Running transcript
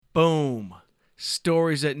Boom.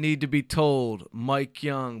 Stories that need to be told. Mike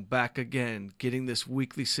Young back again, getting this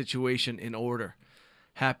weekly situation in order.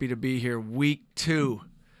 Happy to be here. Week 2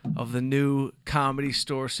 of the new Comedy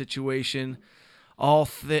Store situation. All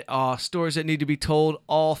stories that need to be told.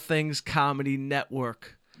 All things Comedy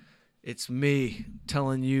Network. It's me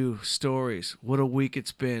telling you stories. What a week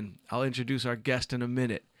it's been. I'll introduce our guest in a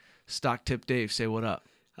minute. Stock Tip Dave, say what up.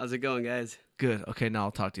 How's it going, guys? Good. Okay, now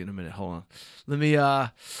I'll talk to you in a minute. Hold on. Let me,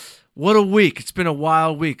 what a week. It's been a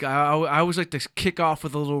wild week. I always like to kick off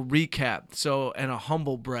with a little recap, and a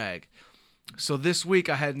humble brag. So this week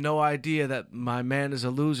I had no idea that My Man is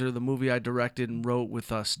a Loser, the movie I directed and wrote with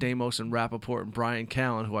Stamos and Rappaport and Brian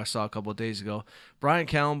Callen, who I saw a couple of days ago. Brian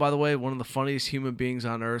Callen, by the way, one of the funniest human beings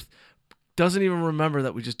on earth, doesn't even remember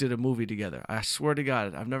that we just did a movie together. I swear to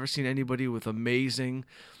God, I've never seen anybody with amazing,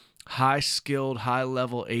 high-skilled,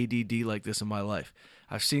 high-level ADD like this in my life.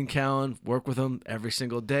 I've seen Callen, work with him every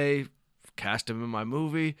single day, cast him in my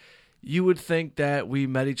movie. You would think that we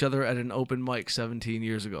met each other at an open mic 17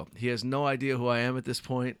 years ago. He has no idea who I am at this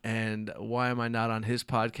point, and why am I not on his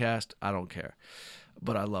podcast? I don't care.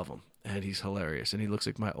 But I love him, and he's hilarious, and he looks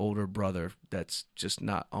like my older brother that's just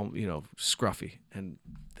not, scruffy and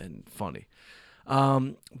funny.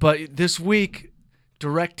 But this week,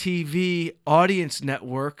 DirecTV Audience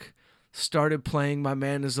Network started playing My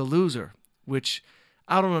Man is a Loser, which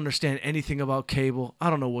I don't understand anything about cable. I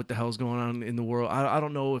don't know what the hell's going on in the world. I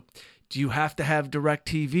don't know. Do you have to have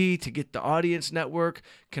DirecTV to get the Audience Network?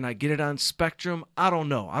 Can I get it on Spectrum? I don't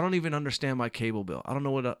know. I don't even understand my cable bill. I don't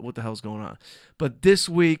know what the hell's going on. But this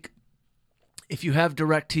week, if you have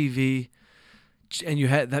DirecTV,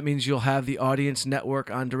 and that means you'll have the Audience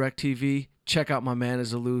Network on DirecTV. Check out My Man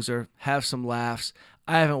is a Loser. Have some laughs.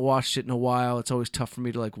 I haven't watched it in a while. It's always tough for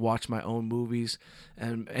me to watch my own movies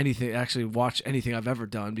and watch anything I've ever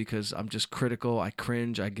done because I'm just critical. I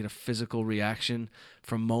cringe. I get a physical reaction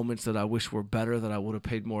from moments that I wish were better that I would have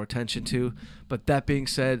paid more attention to. But that being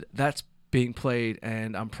said, that's being played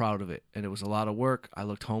and I'm proud of it. And it was a lot of work. I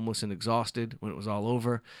looked homeless and exhausted when it was all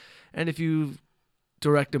over. And if you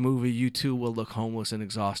direct a movie, you too will look homeless and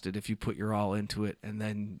exhausted if you put your all into it and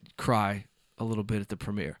then cry a little bit at the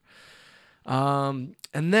premiere.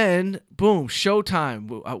 And then boom,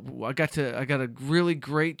 Showtime. I got a really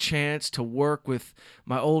great chance to work with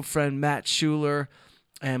my old friend Matt Schuler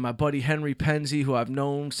and my buddy Henry Penzi, who I've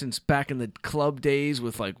known since back in the club days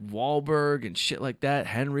with Wahlberg and shit like that.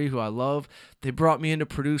 Henry, who I love. They brought me in to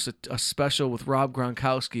produce a special with Rob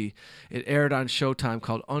Gronkowski. It aired on Showtime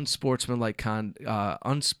called Unsportsmanlike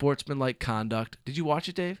Conduct. Did you watch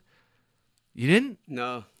it, Dave? You didn't?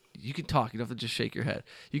 No. You can talk. You don't have to just shake your head.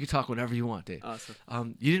 You can talk whenever you want, Dave.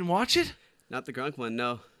 Awesome. You didn't watch it? Not the Gronk one,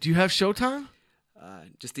 no. Do you have Showtime?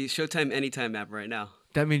 Just the Showtime Anytime app right now.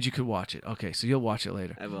 That means you could watch it. Okay, so you'll watch it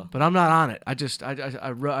later. I will. But I'm not on it.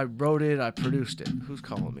 I wrote it. I produced it. Who's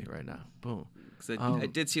calling me right now? Boom. I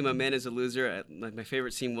did see My Man is a Loser. My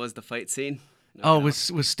favorite scene was the fight scene. Was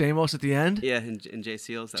Stamos at the end? Yeah, and Jay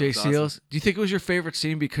Seals. Jay Seals. Awesome. Do you think it was your favorite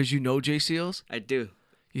scene because you know Jay Seals? I do.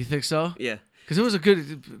 You think so? Yeah. Because it was a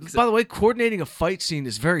good... By the way, coordinating a fight scene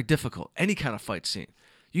is very difficult. Any kind of fight scene.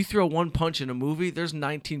 You throw one punch in a movie, there's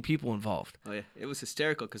 19 people involved. Oh, yeah. It was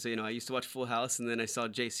hysterical because, I used to watch Full House, and then I saw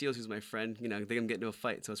Jay Seals, who's my friend. They get into a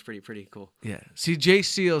fight, so it's pretty cool. Yeah. See, Jay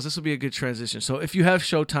Seals, this will be a good transition. So if you have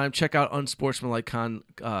Showtime, check out Unsportsmanlike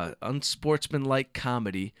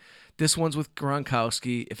Comedy. This one's with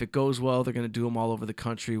Gronkowski. If it goes well, they're going to do them all over the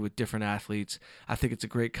country with different athletes. I think it's a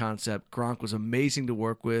great concept. Gronk was amazing to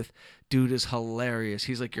work with. Dude is hilarious.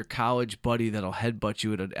 He's like your college buddy that'll headbutt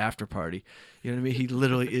you at an after party. You know what I mean? He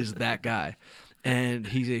literally is that guy. And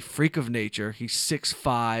he's a freak of nature. He's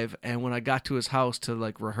 6'5", and when I got to his house to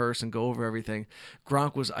rehearse and go over everything,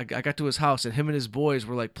 I got to his house and him and his boys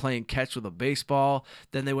were playing catch with a baseball.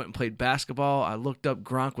 Then they went and played basketball. I looked up,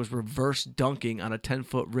 Gronk was reverse dunking on a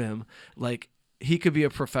 10-foot rim. He could be a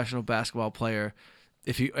professional basketball player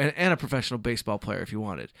and a professional baseball player if you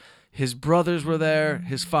wanted. His brothers were there,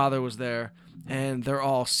 his father was there, and they're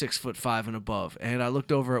all 6'5" and above. And I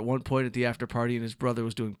looked over at one point at the after party and his brother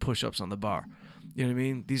was doing push-ups on the bar. You know what I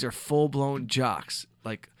mean? These are full-blown jocks.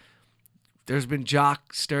 There's been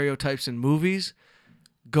jock stereotypes in movies.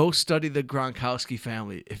 Go study the Gronkowski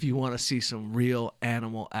family if you want to see some real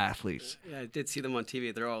animal athletes. Yeah, I did see them on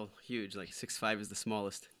TV. They're all huge. 6'5" is the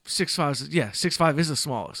smallest. 6'5" is the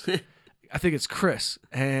smallest. I think it's Chris.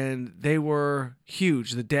 And they were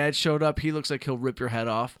huge. The dad showed up. He looks like he'll rip your head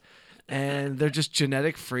off. And they're just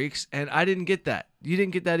genetic freaks. And I didn't get that. You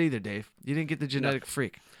didn't get that either, Dave. You didn't get the genetic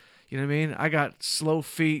freak. You know what I mean? I got slow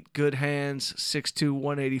feet, good hands, 6'2",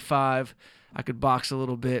 185. I could box a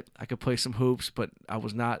little bit. I could play some hoops, but I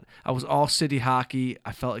was all city hockey.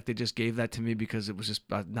 I felt like they just gave that to me because it was just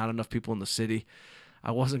not enough people in the city.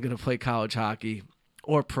 I wasn't going to play college hockey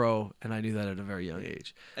or pro, and I knew that at a very young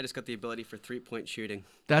age. I just got the ability for 3-point shooting.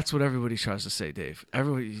 That's what everybody tries to say, Dave.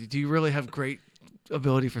 Everybody, do you really have great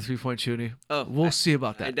ability for 3-point shooting? Oh, we'll see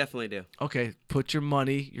about that. I definitely do. Okay, put your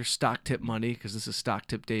money, your stock tip money, because this is stock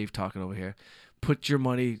tip Dave talking over here. Put your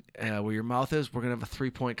money where your mouth is. We're going to have a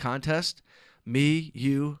 3-point contest. Me,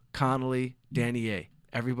 you, Connolly, Danny A.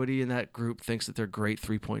 Everybody in that group thinks that they're great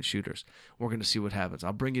 3-point shooters. We're going to see what happens.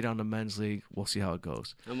 I'll bring you down to men's league. We'll see how it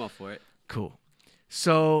goes. I'm all for it. Cool.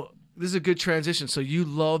 So this is a good transition. So you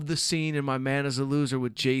love the scene in My Man is a Loser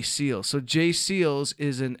with Jay Seals. So Jay Seals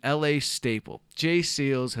is an LA staple. Jay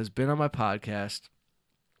Seals has been on my podcast.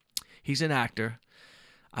 He's an actor.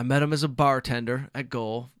 I met him as a bartender at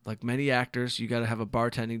Goal. Like many actors, you got to have a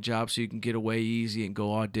bartending job so you can get away easy and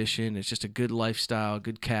go audition. It's just a good lifestyle,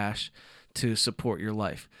 good cash to support your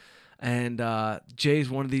life. And Jay's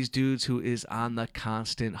one of these dudes who is on the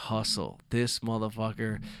constant hustle. This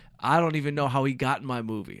motherfucker, I don't even know how he got in my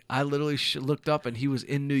movie. I literally looked up and he was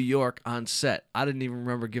in New York on set. I didn't even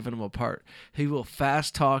remember giving him a part. He will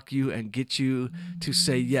fast talk you and get you to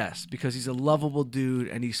say yes because he's a lovable dude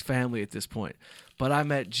and he's family at this point. But I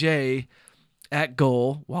met Jay at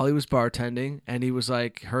Goal while he was bartending, and he was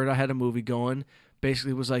like, heard I had a movie going.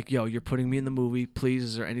 Basically was like, yo, you're putting me in the movie. Please,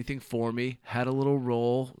 is there anything for me? Had a little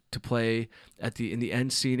role to play in the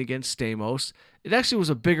end scene against Stamos. It actually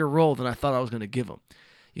was a bigger role than I thought I was going to give him.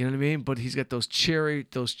 You know what I mean? But he's got those cherry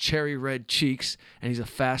red cheeks, and he's a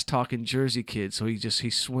fast-talking Jersey kid, so he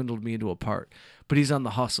swindled me into a part. But he's on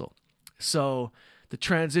the hustle. So the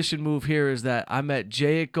transition move here is that I met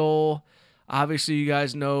Jay at Goal. Obviously, you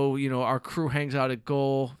guys know, our crew hangs out at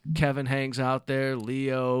Goal. Kevin hangs out there.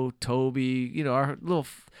 Leo, Toby, our the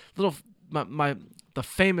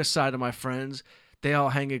famous side of my friends, they all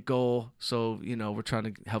hang at Goal. So, we're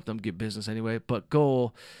trying to help them get business anyway. But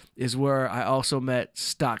Goal is where I also met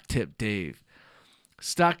Stock Tip Dave.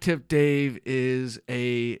 Stock Tip Dave is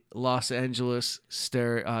a Los Angeles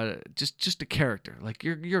just a character. Like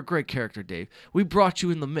you're a great character, Dave. We brought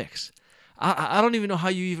you in the mix. I don't even know how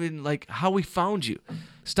you even how we found you.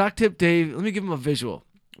 Stock Tip Dave, let me give him a visual.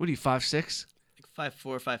 What are you, 5'6"?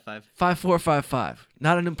 5'4", 5'5". 5'4", 5'5".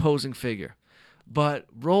 Not an imposing figure. But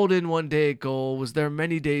rolled in one day at Goal, was there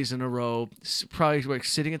many days in a row, probably like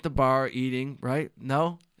sitting at the bar eating, right?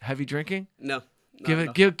 No? Heavy drinking? No.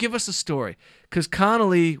 Give us a story. Because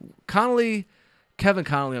Kevin Connolly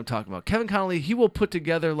I'm talking about. Kevin Connolly, he will put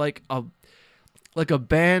together like a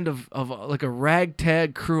band of like a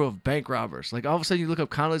ragtag crew of bank robbers. Like all of a sudden you look up,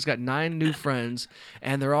 Connolly's got 9 new friends,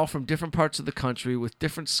 and they're all from different parts of the country with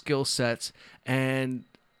different skill sets, and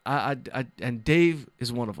and Dave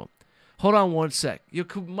is one of them. Hold on one sec.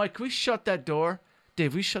 Mike, can we shut that door?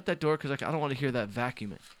 Dave, we shut that door because I don't want to hear that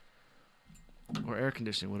vacuuming or air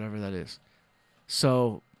conditioning, whatever that is.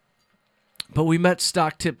 So, but we met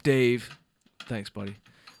Stock Tip Dave. Thanks, buddy.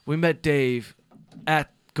 We met Dave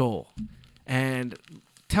at Goal. And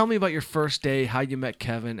tell me about your first day, how you met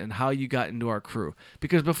Kevin, and how you got into our crew.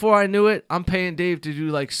 Because before I knew it, I'm paying Dave to do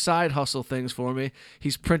like side hustle things for me.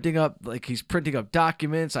 He's printing up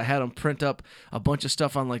documents. I had him print up a bunch of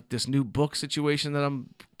stuff on like this new book situation that I'm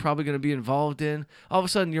probably going to be involved in. All of a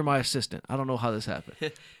sudden, you're my assistant. I don't know how this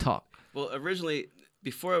happened. Talk. Well, originally,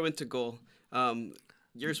 before I went to Goal,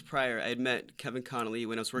 years prior, I had met Kevin Connolly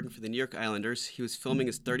when I was working for the New York Islanders. He was filming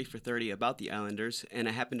his 30 for 30 about the Islanders, and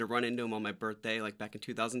I happened to run into him on my birthday, like back in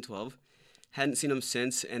 2012. Hadn't seen him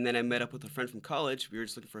since, and then I met up with a friend from college. We were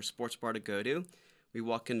just looking for a sports bar to go to. We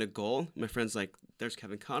walk into Goal. My friend's like, there's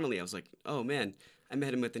Kevin Connolly. I was like, oh, man. I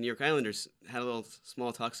met him at the New York Islanders. Had a little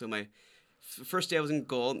small talk. So my first day I was in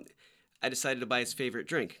Goal, I decided to buy his favorite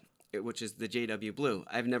drink, which is the JW Blue.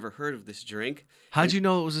 I've never heard of this drink. How'd you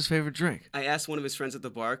know it was his favorite drink? I asked one of his friends at the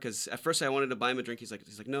bar because at first I wanted to buy him a drink. He's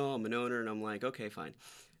like, no, I'm an owner. And I'm like, okay, fine.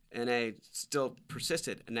 And I still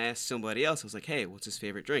persisted. And I asked somebody else. I was like, hey, what's his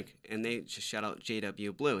favorite drink? And they just shout out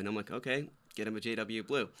JW Blue. And I'm like, okay, get him a JW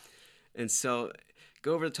Blue. And so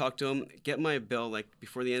go over to talk to him, get my bill like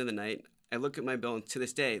before the end of the night. I look at my bill, and to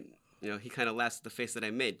this day, he kind of laughs at the face that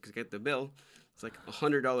I made because I get the bill. It's like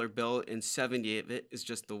 $100 bill, and 70 of it is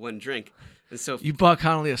just the one drink. And so you bought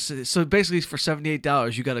Connolly so basically for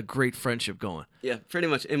 $78, you got a great friendship going. Yeah, pretty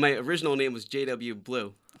much. And my original name was JW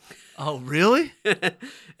Blue. Oh, really?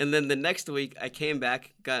 And then the next week, I came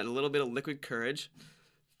back, got a little bit of Liquid Courage,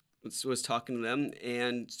 was talking to them,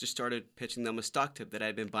 and just started pitching them a stock tip that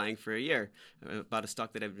I'd been buying for a year, about a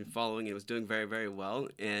stock that I've been following, and it was doing very, very well.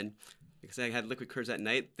 And because I had liquid courage at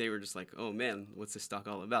night. They were just like, "Oh man, what's this stock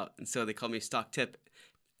all about?" And so they called me Stock Tip.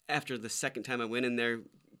 After the second time I went in there,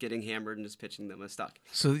 getting hammered and just pitching them a stock.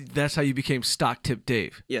 So that's how you became Stock Tip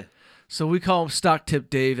Dave. Yeah. So we call him Stock Tip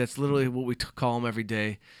Dave. That's literally what we call him every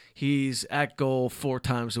day. He's at goal 4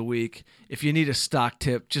 times a week. If you need a stock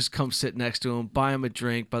tip, just come sit next to him, buy him a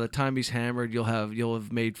drink. By the time he's hammered, you'll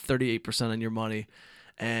have made 38% on your money,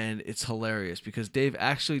 and it's hilarious because Dave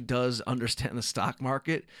actually does understand the stock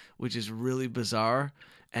market, which is really bizarre.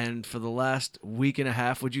 And for the last week and a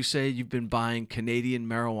half, would you say you've been buying Canadian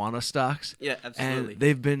marijuana stocks? Yeah, absolutely. And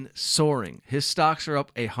they've been soaring. His stocks are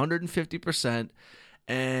up 150%.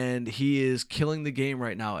 And he is killing the game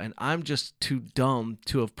right now. And I'm just too dumb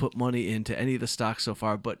to have put money into any of the stocks so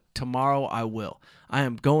far. But tomorrow I will. I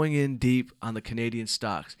am going in deep on the Canadian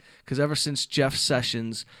stocks. Because ever since Jeff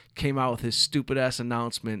Sessions came out with his stupid-ass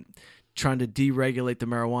announcement trying to deregulate the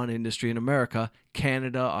marijuana industry in America,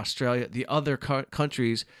 Canada, Australia, the other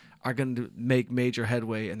countries are going to make major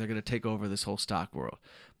headway. And they're going to take over this whole stock world.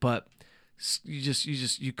 But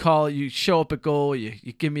you show up at goal, you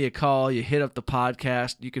give me a call, you hit up the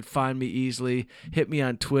podcast. You can find me easily. Hit me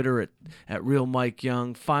on Twitter at Real Mike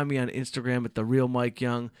Young. Find me on Instagram at The Real Mike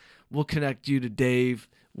Young. We'll connect you to Dave.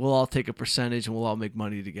 We'll all take a percentage and we'll all make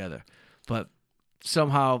money together. But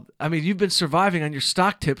somehow, I mean, you've been surviving on your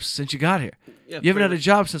stock tips since you got here. Yeah, you haven't had a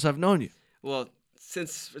job since I've known you. Well,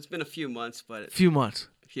 since it's been a few months, but few months.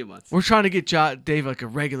 We're trying to get Dave like a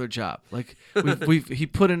regular job. Like he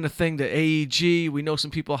put in a thing to AEG. We know some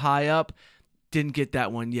people high up. Didn't get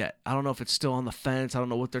that one yet. I don't know if it's still on the fence. I don't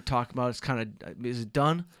know what they're talking about. It's kind of, is it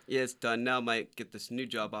done? Yeah, it's done. Now I might get this new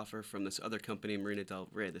job offer from this other company in Marina Del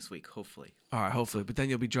Rey this week, hopefully. All right, hopefully. But then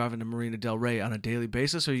you'll be driving to Marina Del Rey on a daily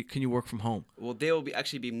basis, or can you work from home? Well, they will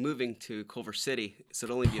actually be moving to Culver City, so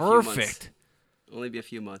it'll only be a few months. Perfect. Only be a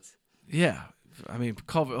few months. Yeah. I mean,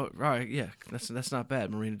 Culver. All right, yeah, that's not bad.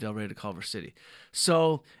 Marina Del Rey to Culver City.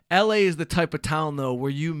 So LA is the type of town though where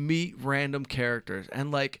you meet random characters,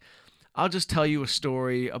 and like, I'll just tell you a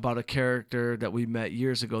story about a character that we met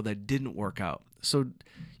years ago that didn't work out. So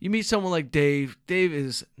you meet someone like Dave. Dave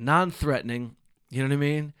is non-threatening. You know what I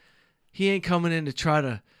mean? He ain't coming in to try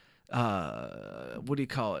to. What do you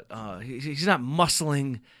call it? He's not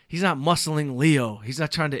muscling. He's not muscling Leo. He's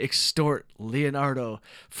not trying to extort Leonardo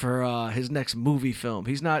for his next movie film.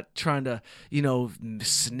 He's not trying to,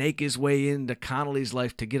 snake his way into Connolly's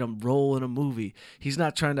life to get him role in a movie. He's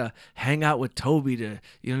not trying to hang out with Toby to,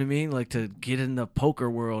 you know what I mean, like to get in the poker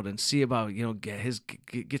world and see about,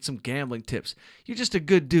 get some gambling tips. You're just a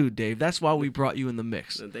good dude, Dave. That's why we brought you in the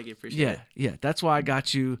mix. Thank you, appreciate it. Yeah. That's why I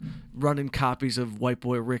got you running copies of White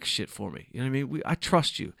Boy Rick shit for me. You know what I mean? I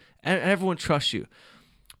trust you, and everyone trusts you.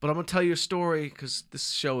 But I'm going to tell you a story because this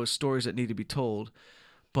show is stories that need to be told.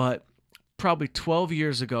 But probably 12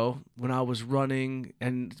 years ago when I was running,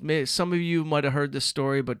 and some of you might have heard this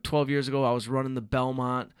story, but 12 years ago I was running the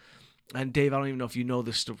Belmont. And Dave, I don't even know if you know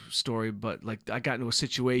this story, but like I got into a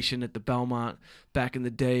situation at the Belmont back in the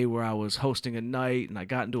day where I was hosting a night and I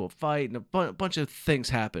got into a fight and a bunch of things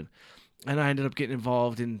happened. And I ended up getting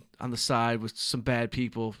involved on the side with some bad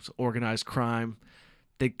people, organized crime.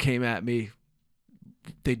 They came at me.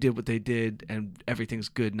 They did what they did, and everything's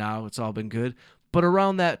good now. It's all been good. But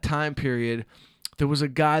around that time period, there was a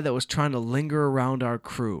guy that was trying to linger around our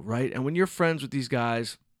crew, right? And when you're friends with these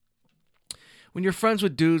guys, when you're friends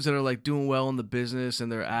with dudes that are like doing well in the business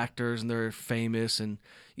and they're actors and they're famous and,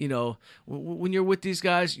 when you're with these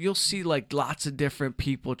guys, you'll see like lots of different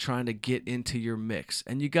people trying to get into your mix,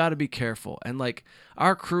 and you got to be careful. And like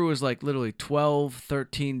our crew is like literally 12,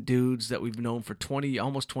 13 dudes that we've known for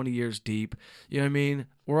almost 20 years deep. You know what I mean?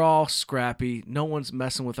 We're all scrappy. No one's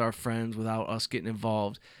messing with our friends without us getting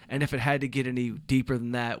involved. And if it had to get any deeper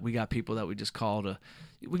than that, we got people that we just call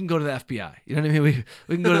we can go to the FBI. You know what I mean?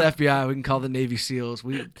 We can go to the FBI. We can call the Navy SEALs.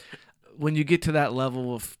 When you get to that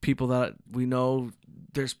level of people that we know,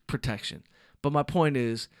 there's protection. But my point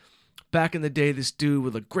is, back in the day, this dude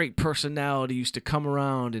with a great personality used to come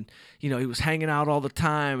around and, he was hanging out all the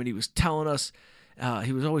time and he was telling us,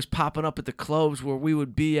 he was always popping up at the clubs where we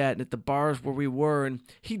would be at and at the bars where we were. And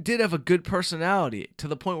he did have a good personality to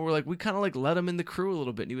the point where we kind of let him in the crew a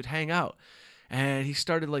little bit and he would hang out. And he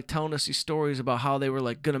started telling us these stories about how they were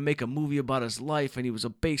going to make a movie about his life, and he was a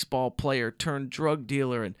baseball player turned drug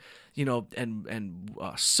dealer, and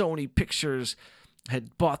Sony Pictures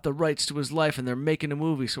had bought the rights to his life and they're making a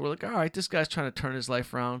movie. So we're like, all right, this guy's trying to turn his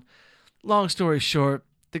life around. Long story short,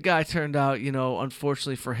 the guy turned out,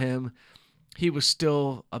 unfortunately for him, he was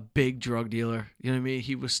still a big drug dealer. You know what I mean?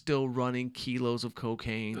 He was still running kilos of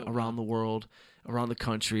cocaine around the world. around the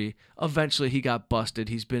country. Eventually, he got busted.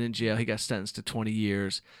 He's been in jail. He got sentenced to 20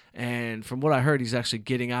 years. And from what I heard, he's actually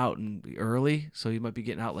getting out early. So he might be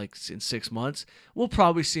getting out like in 6 months. We'll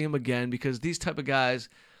probably see him again because these type of guys,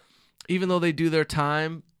 even though they do their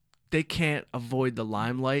time, they can't avoid the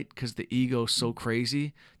limelight because the ego is so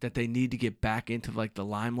crazy that they need to get back into like the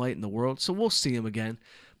limelight in the world. So we'll see him again.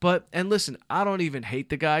 And listen, I don't even hate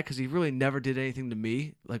the guy because he really never did anything to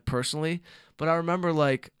me, like personally. But I remember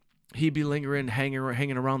like he'd be lingering, hanging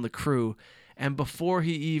around the crew, and before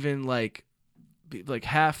he even like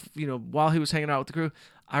half, while he was hanging out with the crew,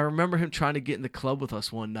 I remember him trying to get in the club with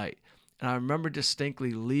us one night. And I remember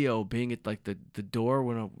distinctly Leo being at like the door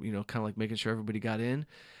when kind of like making sure everybody got in.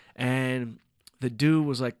 And the dude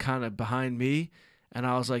was like kind of behind me, and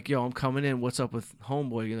I was like, "Yo, I'm coming in. What's up with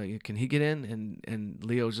homeboy? Can he get in?" And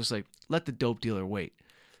Leo was just like, "Let the dope dealer wait."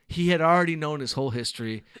 He had already known his whole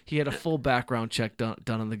history. He had a full background check done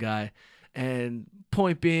on the guy. And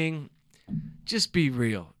point being, just be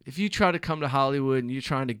real. If you try to come to Hollywood and you're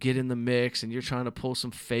trying to get in the mix and you're trying to pull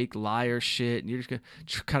some fake liar shit and you're just going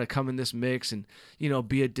to kind of come in this mix and,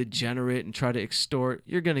 be a degenerate and try to extort,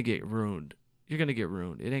 you're going to get ruined. You're going to get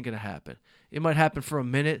ruined. It ain't going to happen. It might happen for a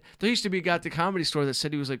minute. There used to be a guy at the Comedy Store that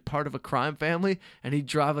said he was like part of a crime family and he'd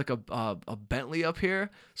drive like a Bentley up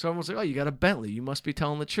here. So everyone's like, "Oh, you got a Bentley. You must be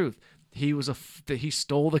telling the truth." He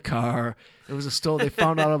stole the car. It was a stole. They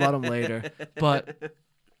found out about him later. But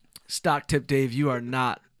Stock Tip Dave, you are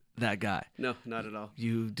not that guy. No, not at all.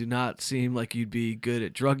 You do not seem like you'd be good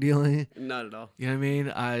at drug dealing. Not at all. You know what I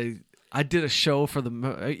mean? I did a show for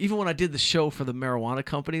even when I did the show for the marijuana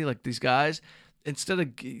company, like these guys,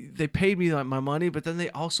 they paid me my money, but then they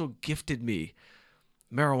also gifted me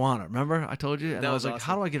marijuana. Remember I told you? And I was like, awesome.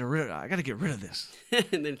 How do I get rid of it? I got to get rid of this.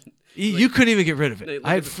 And then you couldn't even get rid of it.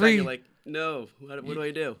 I had free. You're like, no, what do I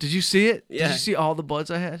do? Did you see it? Yeah. Did you see all the buds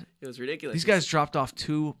I had? It was ridiculous. These guys dropped off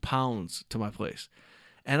 2 pounds to my place.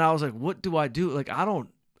 And I was like, what do I do? Like,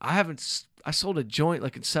 I sold a joint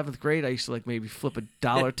like in 7th grade. I used to like maybe flip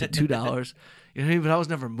 $1 to $2. You know what I mean? But I was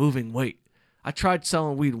never moving weight. I tried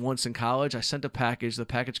selling weed once in college. I sent a package. The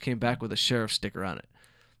package came back with a sheriff sticker on it.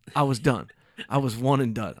 I was done. I was one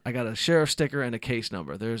and done. I got a sheriff sticker and a case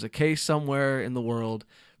number. There's a case somewhere in the world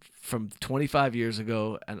from 25 years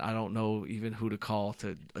ago, and I don't know even who to call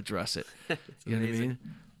to address it. You know what I mean?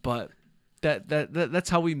 But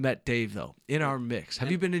that's how we met Dave, though, in our mix.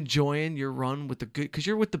 Have you been enjoying your run with the good? Because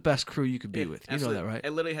you're with the best crew you could be with. You absolutely. Know that, right? I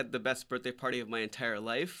literally had the best birthday party of my entire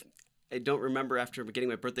life. I don't remember after getting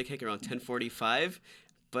my birthday cake around 10:45,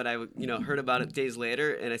 but I heard about it days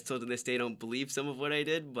later, and I still to this day don't believe some of what I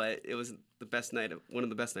did. But it was the best night, one of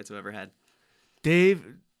the best nights I've ever had.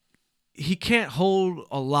 Dave, he can't hold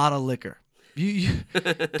a lot of liquor.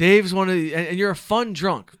 Dave's one of the, and you're a fun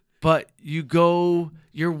drunk, but you're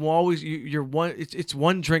always you're one. It's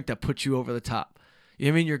one drink that puts you over the top. You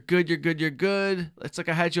know what I mean? You're good. It's like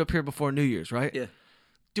I had you up here before New Year's, right? Yeah.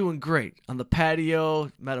 Doing great on the patio,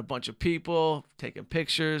 met a bunch of people, taking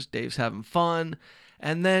pictures. Dave's having fun,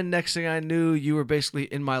 and then next thing I knew, you were basically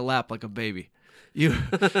in my lap like a baby. You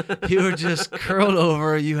were just curled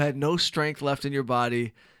over. You had no strength left in your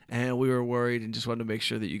body, and we were worried and just wanted to make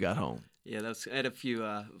sure that you got home. Yeah, I had a few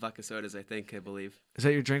vodka sodas, I believe. Is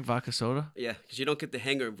that your drink, vodka soda? Yeah, because you don't get the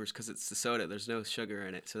hangovers because it's the soda. There's no sugar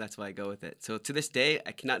in it, so that's why I go with it. So to this day,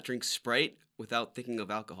 I cannot drink Sprite without thinking of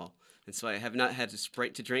alcohol. And so I have not had a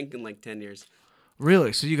Sprite to drink in like 10 years.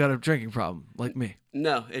 Really? So you got a drinking problem, like me?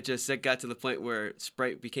 No, it got to the point where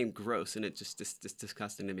Sprite became gross, and it just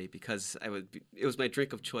disgusting to me because it was my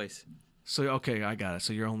drink of choice. So okay, I got it.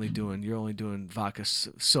 So you're only doing vodka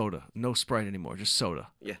soda, no Sprite anymore, just soda.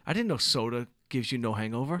 Yeah. I didn't know soda gives you no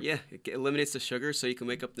hangover. Yeah, it eliminates the sugar, so you can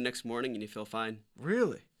wake up the next morning and you feel fine.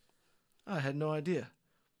 Really? I had no idea.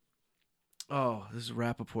 Oh, this is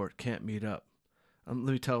Rappaport. Can't meet up. Let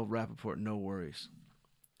me tell Rappaport, no worries.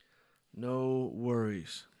 No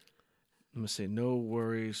worries. Let me say, no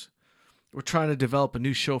worries. We're trying to develop a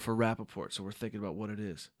new show for Rappaport, so we're thinking about what it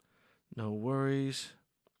is. No worries.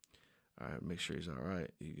 All right, make sure he's all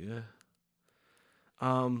right. Yeah.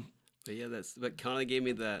 But yeah, but Connolly gave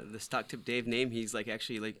me the Stock Tip Dave name. He's like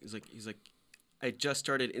I just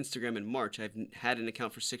started Instagram in March. I've had an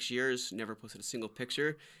account for 6 years, never posted a single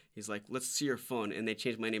picture. He's like, let's see your phone. And they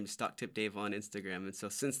changed my name to Stock Tip Dave on Instagram. And so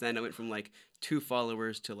since then, I went from like 2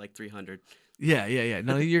 followers to like 300. Yeah.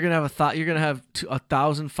 Now you're gonna have you're gonna have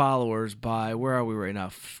 1,000 followers by, where are we right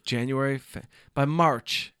now? January, by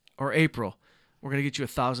March or April. We're gonna get you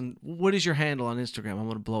 1,000. What is your handle on Instagram? I'm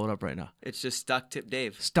gonna blow it up right now. It's just Stock Tip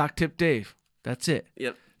Dave. Stock Tip Dave. That's it.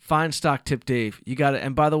 Yep. Find Stock Tip Dave. You got it.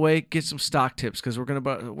 And by the way, get some stock tips because we're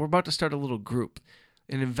about to start a little group,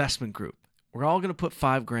 an investment group. We're all going to put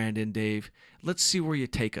 $5,000 in, Dave. Let's see where you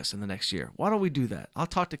take us in the next year. Why don't we do that? I'll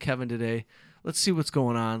talk to Kevin today. Let's see what's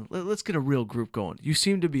going on. Let's get a real group going. You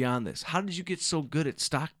seem to be on this. How did you get so good at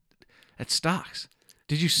stocks?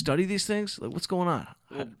 Did you study these things? Like, what's going on?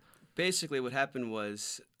 Well, basically, what happened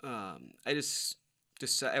was I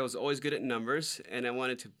was always good at numbers, and I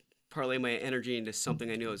wanted to parlay my energy into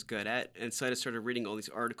something I knew I was good at. And so I just started reading all these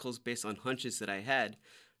articles based on hunches that I had.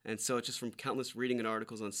 And so it's just from countless reading and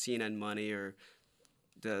articles on CNN Money or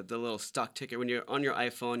the little stock ticker. When you're on your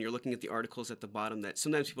iPhone, you're looking at the articles at the bottom that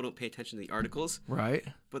sometimes people don't pay attention to the articles. Right.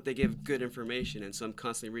 But they give good information. And so I'm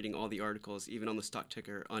constantly reading all the articles, even on the stock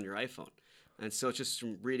ticker on your iPhone. And so it's just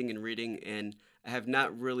from reading, and I have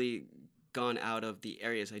not really gone out of the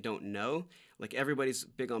areas I don't know. Like everybody's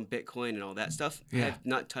big on Bitcoin and all that stuff. Yeah. I have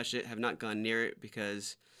not touched it, have not gone near it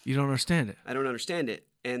because You don't understand it. I don't understand it.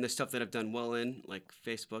 And the stuff that I've done well in, like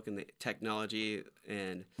Facebook and the technology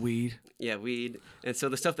and Weed. weed. And so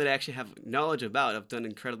the stuff that I actually have knowledge about, I've done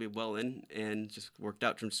incredibly well in, and just worked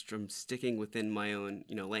out from sticking within my own,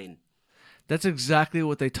 lane. That's exactly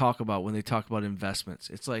what they talk about when they talk about investments.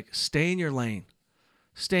 It's like, stay in your lane.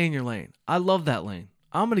 Stay in your lane. I love that lane.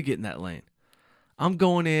 I'm going to get in that lane. I'm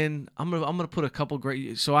going in. I'm gonna put a couple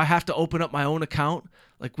great. So I have to open up my own account,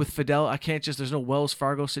 like with Fidelity. I can't just. There's no Wells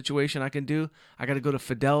Fargo situation I can do. I got to go to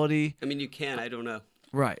Fidelity. I mean, you can. I don't know.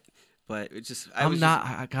 Right. But it's just.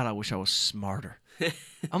 God, I wish I was smarter.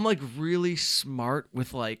 I'm like really smart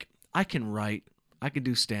with like I can write. I can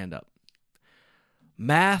do stand up.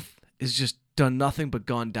 Math is just done nothing but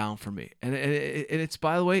gone down for me, and it's,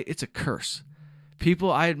 by the way, it's a curse.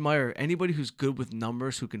 People I admire, anybody who's good with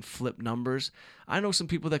numbers, who can flip numbers. I know some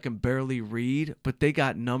people that can barely read, but they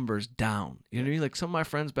got numbers down. You know what I mean? Like some of my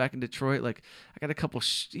friends back in Detroit, like I got a couple,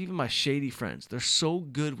 even my shady friends, they're so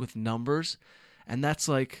good with numbers, and that's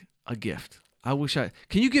like a gift. I wish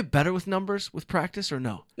can you get better with numbers with practice or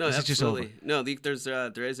no? No, Is absolutely. It just over? No,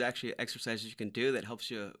 there is actually exercises you can do that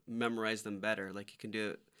helps you memorize them better. Like you can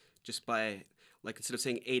do it just by, like instead of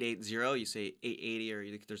saying 880, you say 880,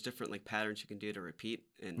 or there's different like patterns you can do to repeat.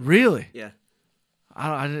 And Really? yeah.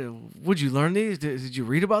 Would you learn these? Did you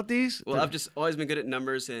read about these? Well, I've just always been good at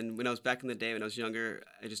numbers, and when I was back in the day when I was younger,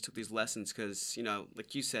 I just took these lessons because,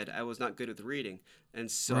 like you said, I was not good with reading, and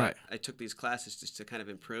so Right. I took these classes just to kind of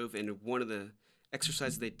improve. And one of the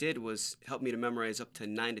exercises they did was help me to memorize up to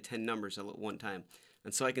 9 to 10 numbers at one time,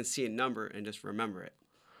 and so I can see a number and just remember it.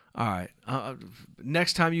 All right.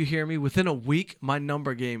 Next time you hear me, within a week, my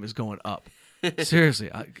number game is going up.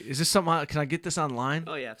 Seriously, is this something? Can I get this online?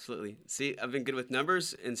 Oh, yeah, absolutely. See, I've been good with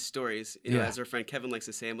numbers and stories. As our friend Kevin likes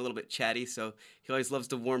to say, I'm a little bit chatty, so he always loves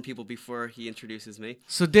to warn people before he introduces me.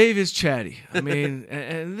 So Dave is chatty. I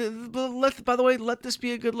mean, but by the way, let this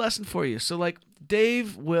be a good lesson for you. So like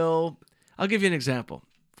Dave will, I'll give you an example.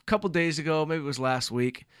 A couple days ago, maybe it was last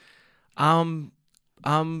week, I'm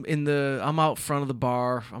out front of the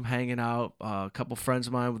bar. I'm hanging out. A couple friends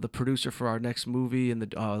of mine with the producer for our next movie and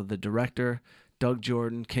the director, Doug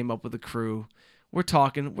Jordan, came up with the crew. We're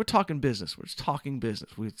talking business. We're just talking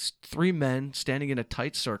business. We're 3 men standing in a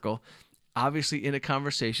tight circle, obviously in a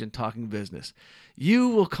conversation, talking business. You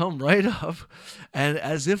will come right up, and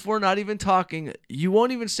as if we're not even talking, you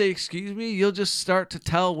won't even say, excuse me. You'll just start to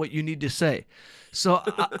tell what you need to say. So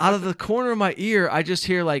out of the corner of my ear, I just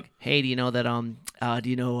hear like, "Hey, do you know that do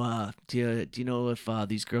you know if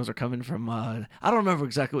these girls are coming from I don't remember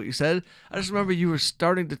exactly what you said. I just remember you were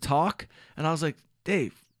starting to talk, and I was like,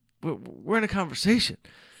 Dave, we're in a conversation.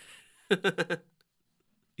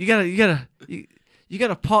 You gotta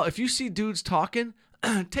pause. If you see dudes talking,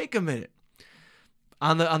 take a minute.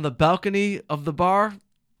 On the balcony of the bar,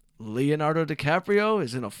 Leonardo DiCaprio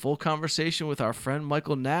is in a full conversation with our friend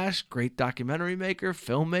Michael Nash, great documentary maker,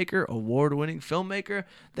 filmmaker, award-winning filmmaker.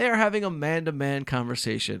 They are having a man-to-man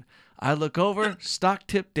conversation. I look over, stock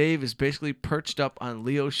tip Dave is basically perched up on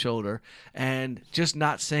Leo's shoulder and just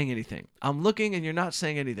not saying anything. I'm looking and you're not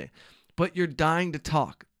saying anything, but you're dying to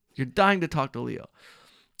talk. You're dying to talk to Leo.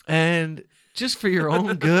 And just for your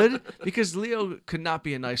own good, because Leo could not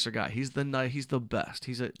be a nicer guy. He's the best.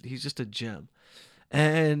 He's just a gem.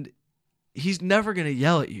 And he's never going to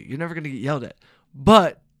yell at you. You're never going to get yelled at.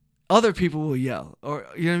 But other people will yell. Or,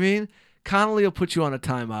 you know what I mean? Connolly will put you on a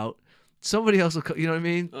timeout. Somebody else will, you know what I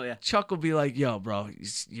mean? Oh, yeah. Chuck will be like, yo, bro,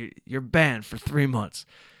 you're banned for 3 months.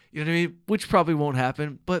 You know what I mean? Which probably won't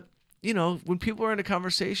happen. But, when people are in a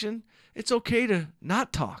conversation, it's okay to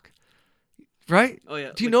not talk. Right? Oh,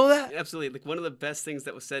 yeah. Do you know that? Absolutely. Like one of the best things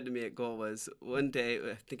that was said to me at Goal was one day,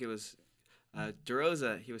 I think it was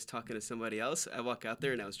DeRosa, he was talking to somebody else. I walk out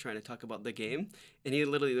there and I was trying to talk about the game, and he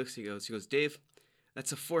literally looks, he goes, Dave,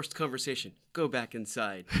 that's a forced conversation. Go back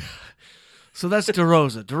inside. So that's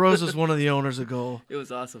DeRosa. DeRosa's one of the owners of Goal. It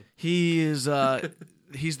was awesome. He is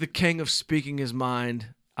he's the king of speaking his mind.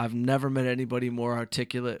 I've never met anybody more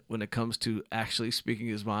articulate when it comes to actually speaking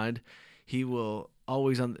his mind. He will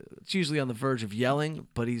always it's usually on the verge of yelling,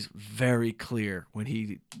 but he's very clear when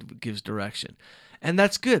he gives direction. And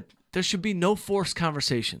that's good. There should be no forced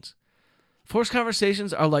conversations. Forced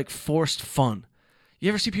conversations are like forced fun. You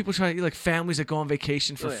ever see people trying to, like families that go on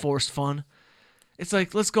vacation for forced fun? It's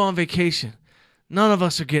like, let's go on vacation. None of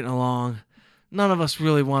us are getting along. None of us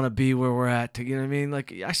really want to be where we're at. You know what I mean?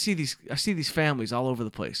 Like I see these families all over the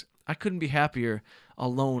place. I couldn't be happier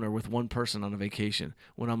alone or with one person on a vacation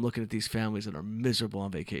when I'm looking at these families that are miserable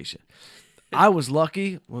on vacation. I was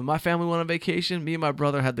lucky when my family went on vacation. Me and my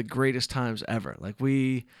brother had the greatest times ever. Like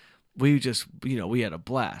we just, we had a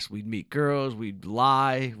blast. We'd meet girls. We'd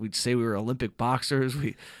lie. We'd say we were Olympic boxers.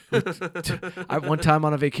 One time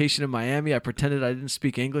on a vacation in Miami, I pretended I didn't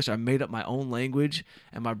speak English. I made up my own language,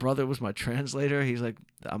 and my brother was my translator.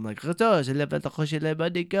 I'm like,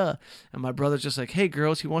 and my brother's just like, hey,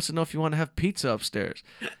 girls, he wants to know if you want to have pizza upstairs.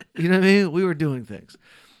 You know what I mean? We were doing things.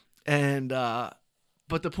 And,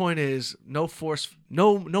 but the point is, no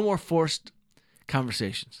more forced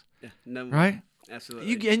conversations. Yeah, no more. Right?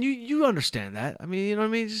 Absolutely. You understand that. I mean, you know what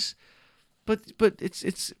I mean? But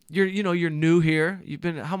it's you're new here. You've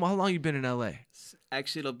been how long you been in LA?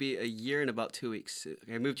 Actually, it'll be a year and about 2 weeks.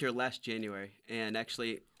 I moved here last January, and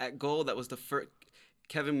actually at Goal, that was the first.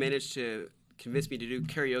 Kevin managed to convince me to do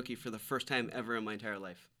karaoke for the first time ever in my entire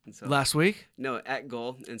life. And so last week? No, at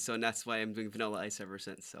Goal, and so that's why I'm doing Vanilla Ice ever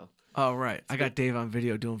since. So. Oh right, I got Dave on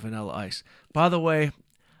video doing Vanilla Ice. By the way,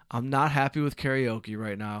 I'm not happy with karaoke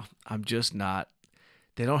right now. I'm just not.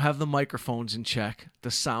 They don't have the microphones in check.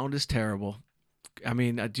 The sound is terrible. I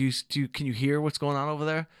mean, can you hear what's going on over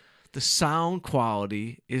there? The sound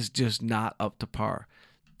quality is just not up to par.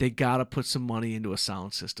 They got to put some money into a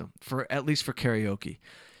sound system at least for karaoke.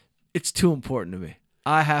 It's too important to me.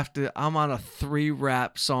 I'm on a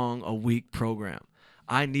 3-rap song a week program.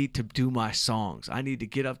 I need to do my songs. I need to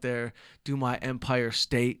get up there, do my Empire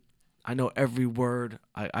State. I know every word.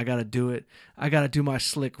 I got to do it. I got to do my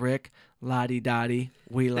Slick Rick. La-di-da-di.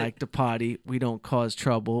 We like to party. We don't cause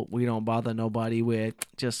trouble. We don't bother nobody with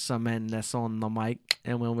just some men that's on the mic.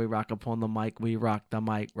 And when we rock up on the mic, we rock the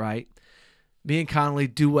mic, right? Me and Connolly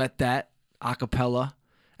duet that a cappella.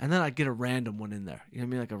 And then I get a random one in there. You know what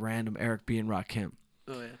I mean? Like a random Eric B. and Rakim.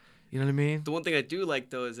 Oh, yeah. You know what I mean? The one thing I do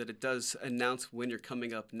like, though, is that it does announce when you're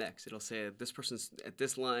coming up next. It'll say this person's at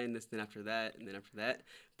this line, then after that, and then after that.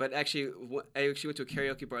 But actually, I actually went to a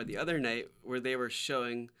karaoke bar the other night where they were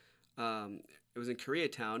showing, it was in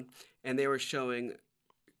Koreatown, and they were showing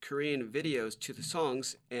Korean videos to the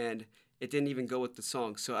songs, and it didn't even go with the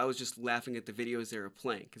song. So I was just laughing at the videos they were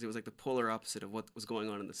playing because it was like the polar opposite of what was going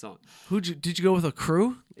on in the song. Did you go with a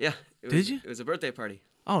crew? Yeah. Did you? It was a birthday party.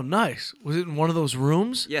 Oh, nice. Was it in one of those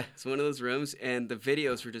rooms? Yeah, it's one of those rooms, and the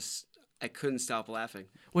videos were just, I couldn't stop laughing.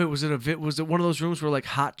 Wait, was it one of those rooms where like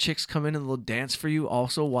hot chicks come in and they'll dance for you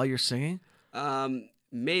also while you're singing?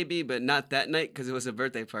 Maybe, but not that night because it was a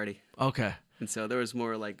birthday party. Okay. And so there was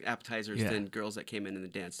more like appetizers than girls that came in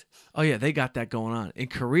and danced. Oh yeah, they got that going on. In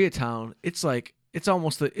Koreatown, it's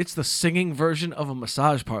the singing version of a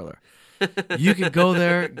massage parlor. You can go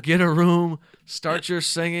there, get a room, start your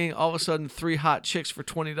singing. All of a sudden, 3 hot chicks for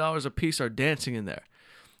 $20 a piece are dancing in there,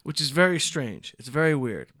 which is very strange. It's very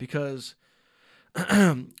weird because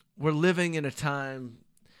we're living in a time,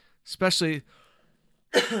 especially,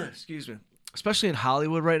 especially in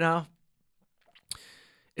Hollywood right now.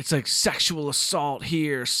 It's like sexual assault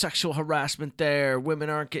here, sexual harassment there.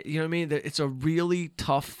 Women aren't getting, you know what I mean? It's a really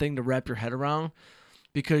tough thing to wrap your head around.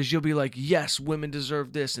 Because you'll be like, yes, women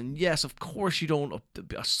deserve this. And yes, of course you don't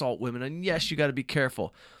assault women. And yes, you got to be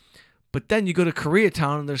careful. But then you go to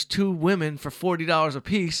Koreatown and there's 2 women for $40 a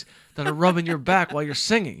piece that are rubbing your back while you're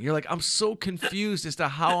singing. You're like, I'm so confused as to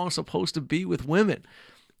how I'm supposed to be with women.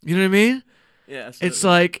 You know what I mean? Yeah. Absolutely. It's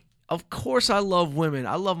like, of course I love women.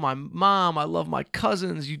 I love my mom. I love my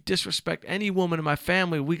cousins. You disrespect any woman in my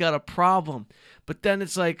family, we got a problem. But then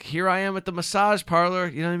it's like, here I am at the massage parlor.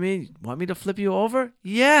 You know what I mean? Want me to flip you over?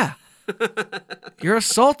 Yeah. You're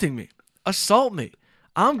assaulting me. Assault me.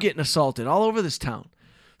 I'm getting assaulted all over this town.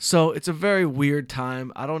 So it's a very weird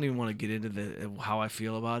time. I don't even want to get into how I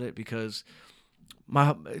feel about it because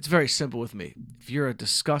it's very simple with me. If you're a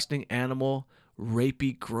disgusting animal,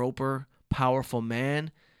 rapey, groper, powerful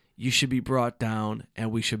man, you should be brought down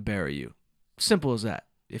and we should bury you. Simple as that.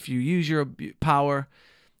 If you use your power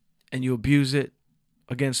and you abuse it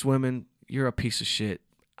against women, you're a piece of shit.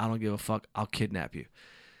 I don't give a fuck. I'll kidnap you.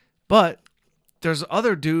 But there's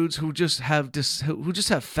other dudes who just have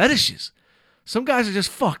fetishes. Some guys are just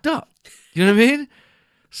fucked up. You know what I mean?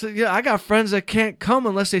 So yeah, I got friends that can't come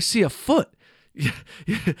unless they see a foot. You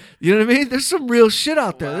know what I mean? There's some real shit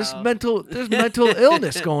out there. Wow. There's mental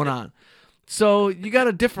illness going on. So you got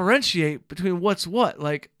to differentiate between what's what.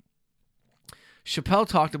 Like Chappelle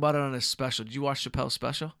talked about it on his special. Did you watch Chappelle's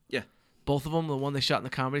special? Yeah. Both of them, the one they shot in the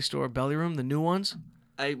Comedy Store, Belly Room, the new ones.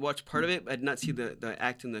 I watched part of it. I did not see the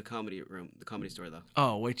act in the comedy room, the Comedy Store, though.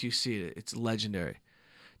 Oh, wait till you see it. It's legendary.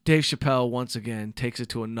 Dave Chappelle, once again, takes it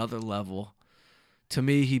to another level. To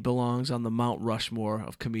me, he belongs on the Mount Rushmore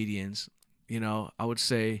of comedians. You know, I would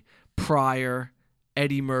say Pryor,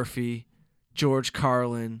 Eddie Murphy, George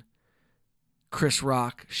Carlin, Chris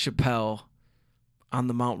Rock, Chappelle on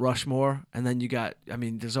the Mount Rushmore. And then you got, I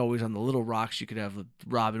mean, there's always on the Little Rocks, you could have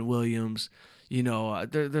Robin Williams. You know,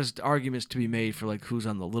 there's arguments to be made for like who's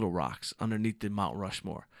on the Little Rocks underneath the Mount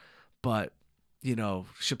Rushmore. But, you know,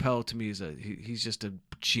 Chappelle to me is he's just a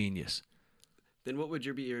genius. Then what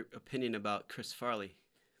would be your opinion about Chris Farley?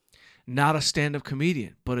 Not a stand-up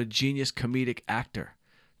comedian, but a genius comedic actor.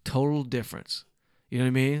 Total difference. You know what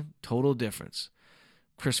I mean? Total difference.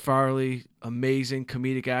 Chris Farley, amazing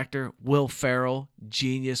comedic actor. Will Ferrell,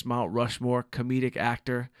 genius Mount Rushmore comedic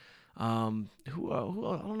actor. I don't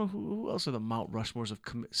know who else are the Mount Rushmores of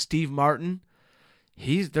Steve Martin.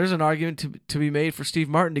 There's an argument to be made for Steve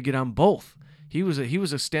Martin to get on both. He was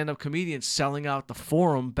a stand-up comedian selling out the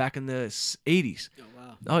Forum back in the 80s. Oh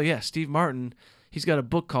wow. Oh yeah, Steve Martin. He's got a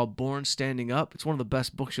book called Born Standing Up. It's one of the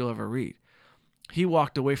best books you'll ever read. He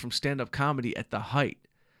walked away from stand-up comedy at the height.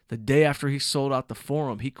 The day after he sold out the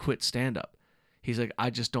Forum, he quit stand-up. He's like, I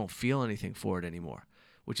just don't feel anything for it anymore,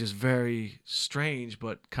 which is very strange,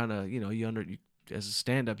 but kind of, you know, as a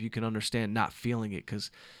stand-up, you can understand not feeling it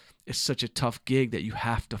because it's such a tough gig that you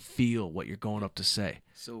have to feel what you're going up to say.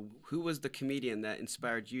 So who was the comedian that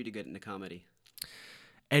inspired you to get into comedy?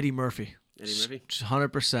 Eddie Murphy. Eddie Murphy?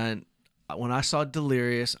 100%. When I saw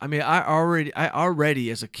Delirious, I mean, I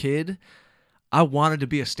already as a kid, I wanted to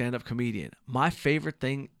be a stand-up comedian. My favorite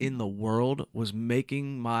thing in the world was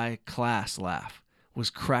making my class laugh, was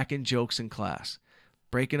cracking jokes in class.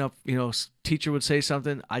 Breaking up, you know, teacher would say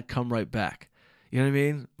something, I'd come right back. You know what I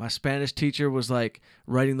mean? My Spanish teacher was like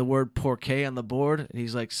writing the word porque on the board, and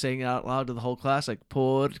he's like saying it out loud to the whole class, like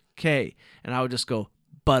porque, and I would just go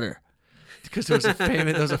butter, because there was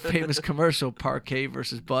a famous commercial, Parquet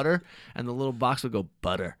versus butter, and the little box would go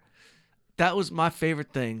butter. That was my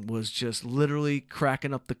favorite thing, was just literally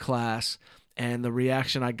cracking up the class, and the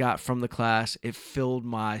reaction I got from the class, it filled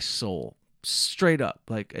my soul. Straight up,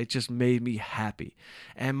 like it just made me happy.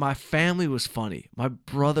 And my family was funny. My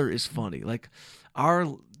brother is funny. Like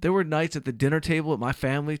there were nights at the dinner table, at my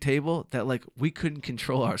family table, that like we couldn't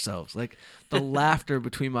control ourselves. Like the laughter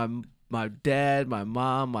between my dad, my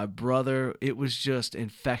mom, my brother, it was just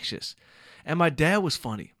infectious. And my dad was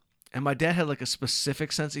funny. And my dad had like a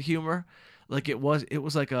specific sense of humor. Like it was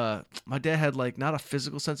like my dad had like not a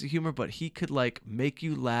physical sense of humor, but he could like make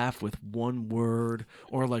you laugh with one word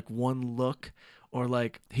or like one look, or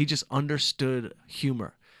like he just understood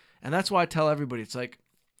humor. And that's why I tell everybody, it's like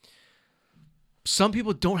some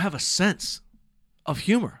people don't have a sense of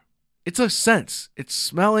humor. It's a sense. It's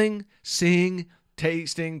smelling, seeing,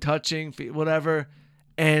 tasting, touching, whatever,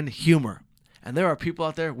 and humor. And there are people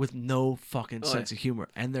out there with no fucking sense of humor,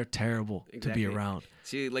 and they're terrible to be around.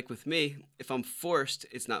 See, like with me, if I'm forced,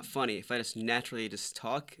 it's not funny. If I just naturally just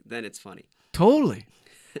talk, then it's funny. Totally.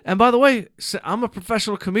 And by the way, I'm a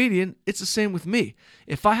professional comedian. It's the same with me.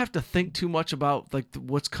 If I have to think too much about like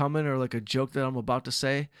what's coming or like a joke that I'm about to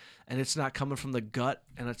say, and it's not coming from the gut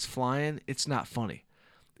and it's flying, it's not funny.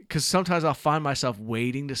 Because sometimes I'll find myself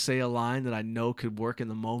waiting to say a line that I know could work in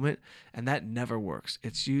the moment, and that never works.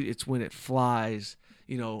 It's when it flies,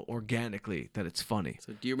 you know, organically, that it's funny.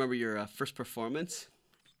 So do you remember your first performance?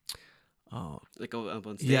 Oh, like up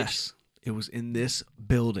on stage? Yes, it was in this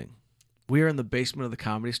building. We are in the basement of the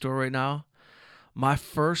Comedy Store right now. My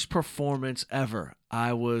first performance ever.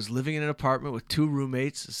 I was living in an apartment with two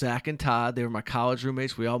roommates, Zach and Todd. They were my college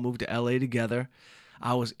roommates. We all moved to LA together.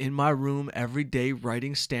 I was in my room every day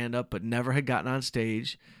writing stand-up, but never had gotten on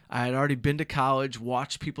stage. I had already been to college,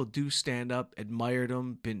 watched people do stand-up, admired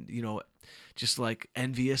them, been, you know, just like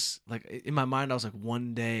envious. Like in my mind, I was like,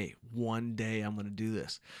 one day I'm going to do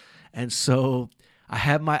this. And so I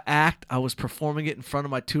had my act. I was performing it in front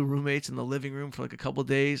of my two roommates in the living room for like a couple of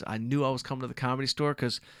days. I knew I was coming to the Comedy Store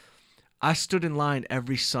because I stood in line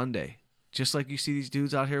every Sunday. Just like you see these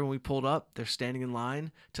dudes out here when we pulled up, they're standing in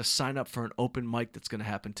line to sign up for an open mic that's going to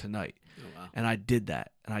happen tonight. Oh, wow. And I did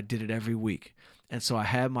that, and I did it every week. And so I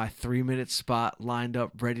had my 3-minute spot lined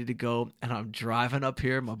up, ready to go. And I'm driving up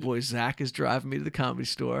here. My boy Zach is driving me to the Comedy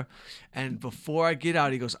Store. And before I get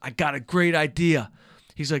out, he goes, I got a great idea.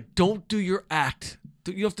 He's like, don't do your act.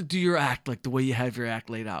 You have to do your act like the way you have your act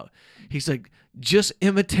laid out. He's like, just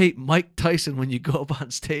imitate Mike Tyson when you go up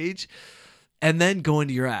on stage and then go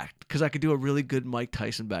into your act. Because I could do a really good Mike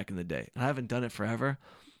Tyson back in the day. And I haven't done it forever.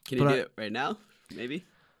 Can you do it right now? Maybe?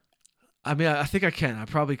 I mean, I think I can. I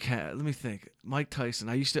probably can. Let me think. Mike Tyson.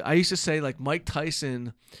 I used to say like Mike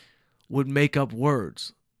Tyson would make up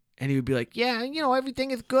words, and he would be like, "Yeah,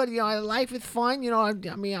 everything is good. Life is fun.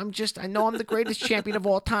 I mean, I know I'm the greatest champion of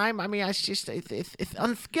all time. I mean, it's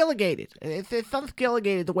unskilligated. It's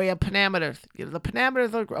unskilligated the way a parameter. The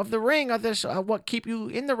parameters of the ring are this what keep you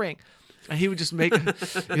in the ring." And he would just make, you know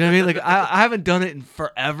what I mean? Like I haven't done it in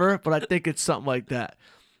forever, but I think it's something like that.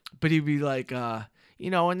 But he'd be like.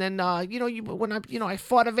 And then, when I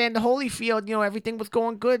fought Evander Holyfield, everything was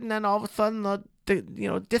going good. And then all of a sudden, the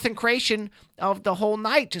disintegration of the whole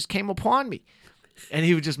night just came upon me. And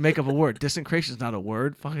he would just make up a word. Disintegration is not a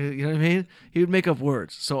word. You know what I mean? He would make up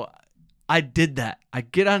words. So I did that. I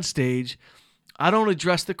get on stage. I don't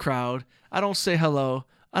address the crowd. I don't say hello.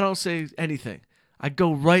 I don't say anything. I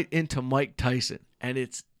go right into Mike Tyson, and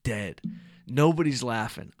it's dead. Nobody's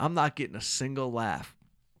laughing. I'm not getting a single laugh.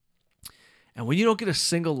 And when you don't get a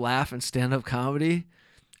single laugh in stand-up comedy,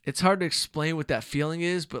 it's hard to explain what that feeling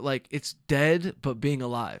is, but like it's dead but being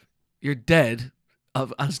alive. You're dead.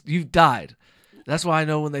 You've died. That's why I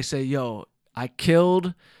know when they say, yo, I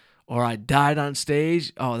killed or I died on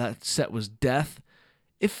stage, oh, that set was death.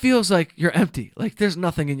 It feels like you're empty. Like there's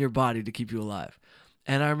nothing in your body to keep you alive.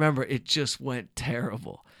 And I remember it just went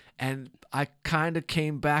terrible. And I kind of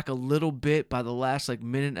came back a little bit by the last like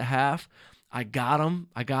minute and a half. I got him,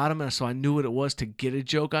 and so I knew what it was to get a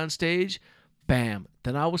joke on stage. Bam.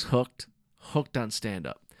 Then I was hooked on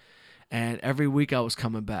stand-up. And every week I was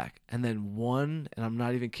coming back. And then and I'm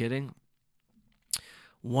not even kidding,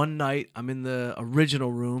 one night I'm in the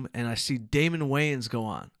original room, and I see Damon Wayans go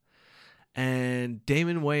on. And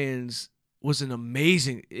Damon Wayans was an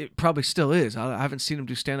amazing, it probably still is. I haven't seen him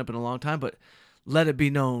do stand-up in a long time, but let it be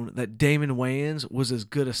known that Damon Wayans was as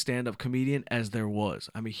good a stand-up comedian as there was.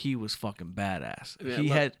 I mean, he was fucking badass.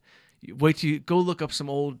 Yeah, wait till you go look up some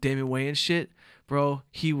old Damon Wayans shit, bro.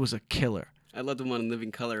 He was a killer. I loved him on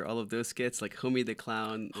Living Color. All of those skits, like Homie the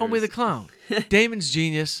Clown. The Clown. Damon's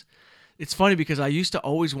genius. It's funny because I used to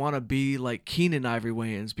always want to be like Keenan Ivory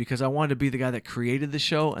Wayans because I wanted to be the guy that created the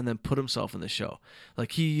show and then put himself in the show.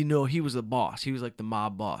 Like he was the boss. He was like the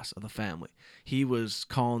mob boss of the family. He was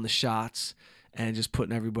calling the shots and just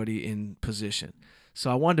putting everybody in position. So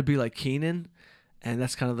I wanted to be like Keenan, and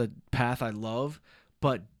that's kind of the path I love.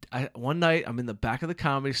 But one night, I'm in the back of the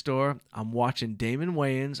Comedy Store. I'm watching Damon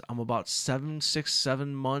Wayans. I'm about 7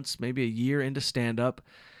 months, maybe a year into stand-up.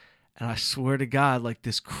 And I swear to God, like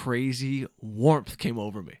this crazy warmth came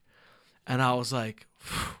over me. And I was like,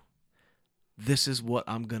 this is what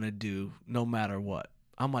I'm going to do no matter what.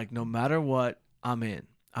 I'm like, no matter what, I'm in.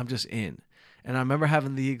 I'm just in. And I remember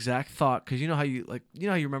having the exact thought, because you know how you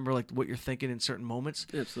remember like what you're thinking in certain moments?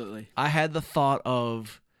 Absolutely. I had the thought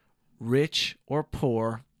of rich or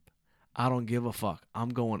poor, I don't give a fuck. I'm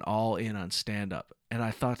going all in on stand-up. And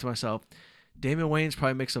I thought to myself, Damon Wayans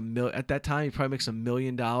probably makes at that time, he probably makes $1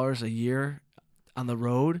 million a year on the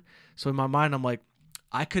road. So in my mind, I'm like,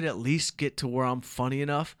 I could at least get to where I'm funny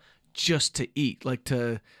enough just to eat.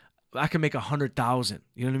 I can make 100,000.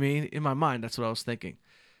 You know what I mean? In my mind, that's what I was thinking.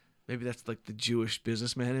 Maybe that's like the Jewish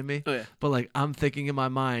businessman in me. Oh, yeah. But like I'm thinking in my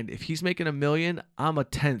mind, if he's making $1 million, I'm a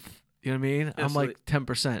 10th. You know what I mean? Absolutely. I'm like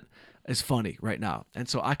 10% is funny right now. And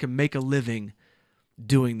so I can make a living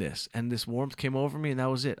doing this. And this warmth came over me, and that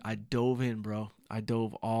was it. I dove in, bro. I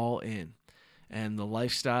dove all in. And the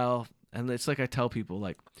lifestyle, and it's like I tell people,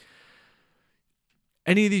 like,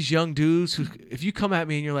 any of these young dudes who, if you come at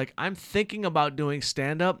me and you're like, I'm thinking about doing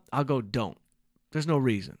stand-up, I'll go, don't. There's no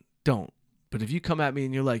reason. Don't. But if you come at me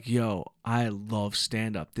and you're like, yo, I love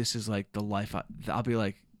stand-up. This is like the life. I'll be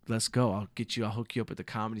like, let's go. I'll hook you up at the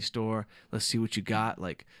Comedy Store. Let's see what you got.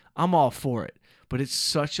 Like, I'm all for it. But it's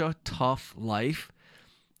such a tough life.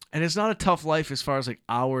 And it's not a tough life as far as like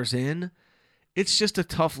hours in. It's just a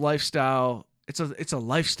tough lifestyle. It's a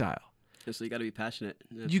lifestyle. So you got to be passionate.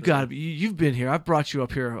 Absolutely. You got to be. You've been here. I've brought you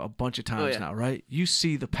up here a bunch of times now, right? You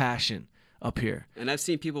see the passion up here. And I've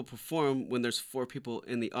seen people perform when there's 4 people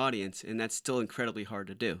in the audience, and that's still incredibly hard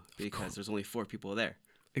to do because there's only 4 people there.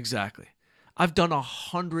 Exactly. I've done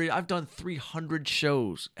 300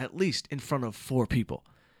 shows at least in front of 4 people.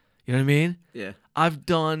 You know what I mean? Yeah. I've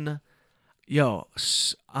done,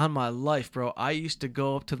 on my life, bro, I used to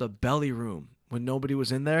go up to the belly room when nobody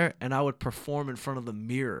was in there, and I would perform in front of the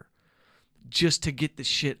mirror just to get the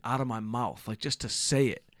shit out of my mouth, like just to say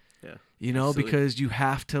it. Yeah. You know, Absolutely. because you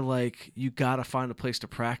have to, like, you got to find a place to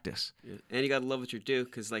practice. Yeah. And you gotta love what you do,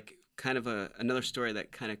 because like kind of another story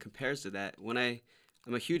that kind of compares to that.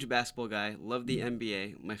 I'm a huge basketball guy, love the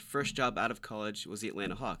NBA. My first job out of college was the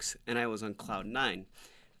Atlanta Hawks, and I was on cloud nine.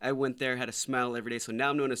 I went there, had a smile every day, so now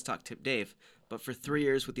I'm known as Talk Tip Dave. But for 3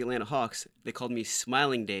 years with the Atlanta Hawks, they called me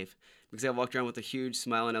Smiling Dave, because I walked around with a huge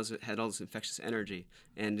smile and had all this infectious energy.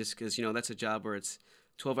 And just because, that's a job where it's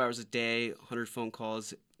 12 hours a day, 100 phone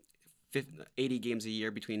calls, 80 games a year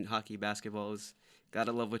between hockey, basketball.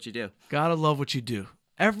 Gotta love what you do. Gotta love what you do.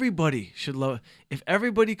 Everybody should love. If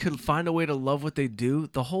everybody could find a way to love what they do,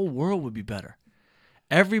 the whole world would be better.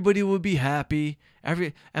 Everybody would be happy.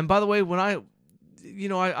 And by the way, when I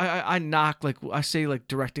knock, like I say, like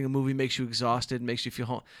directing a movie makes you exhausted, makes you feel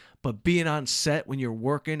home. But being on set when you're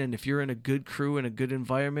working, and if you're in a good crew and a good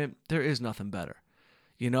environment, there is nothing better.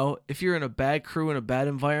 If you're in a bad crew and a bad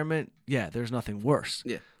environment, yeah, there's nothing worse.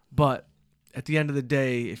 Yeah. But at the end of the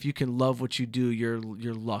day, if you can love what you do, you're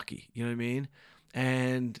lucky. You know what I mean?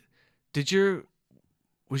 And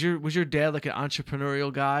was your dad like an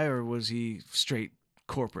entrepreneurial guy, or was he straight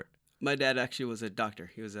corporate? My dad actually was a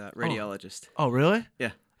doctor. He was a radiologist. Oh, really?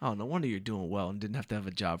 Yeah. Oh, no wonder you're doing well and didn't have to have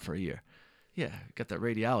a job for a year. Yeah, got that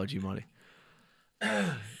radiology money.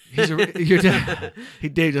 Your dad.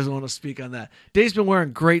 Dave doesn't want to speak on that. Dave's been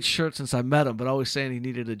wearing great shirts since I met him, but always saying he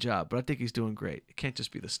needed a job. But I think he's doing great. It can't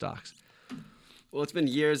just be the stocks. Well, it's been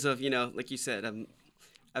years of, like you said,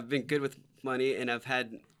 I've been good with money, and I've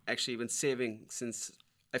been saving since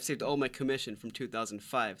I've saved all my commission from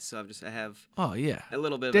 2005. So I have Oh yeah, a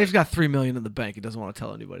little bit. Dave's got $3 million in the bank. He doesn't want to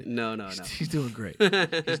tell anybody. No. He's doing great.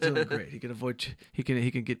 He's doing great. He can avoid. He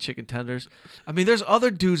can get chicken tenders. I mean, there's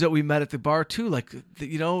other dudes that we met at the bar too, like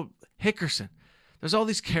Hickerson. There's all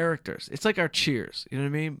these characters. It's like our Cheers. You know what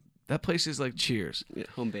I mean? That place is like Cheers. Yeah,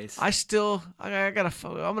 home base. I'm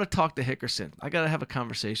gonna talk to Hickerson. I gotta have a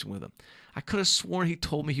conversation with him. I could have sworn he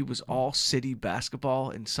told me he was all city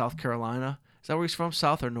basketball in South Carolina. Is that where he's from?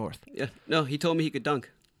 South or North? Yeah. No, he told me he could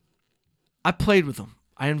dunk. I played with him.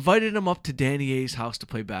 I invited him up to Danny A's house to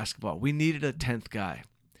play basketball. We needed a 10th guy.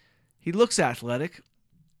 He looks athletic.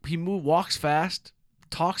 He walks fast,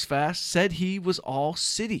 talks fast, said he was all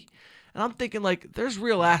city. And I'm thinking, like, there's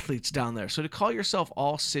real athletes down there. So to call yourself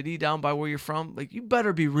all city down by where you're from, like, you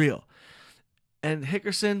better be real. And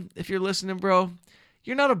Hickerson, if you're listening, bro,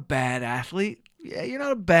 you're not a bad athlete. Yeah, you're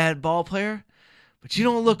not a bad ball player. But you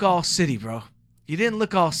don't look all city, bro. You didn't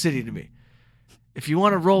look all city to me. If you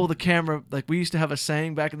want to roll the camera, like we used to have a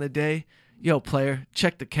saying back in the day, yo, player,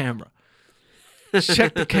 check the camera.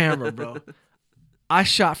 Check the camera, bro. I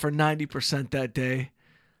shot for 90% that day.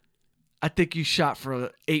 I think you shot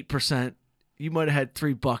for 8%. You might have had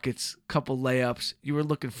 3 buckets, couple layups. You were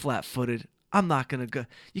looking flat-footed. I'm not going to go.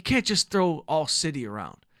 You can't just throw all city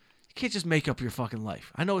around. You can't just make up your fucking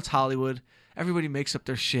life. I know it's Hollywood. Everybody makes up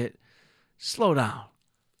their shit. Slow down.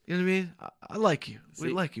 You know what I mean? I like you. We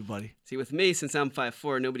like you, buddy. See, with me, since I'm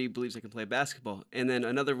 5'4", nobody believes I can play basketball. And then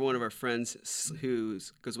another one of our friends who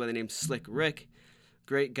goes by the name Slick Rick,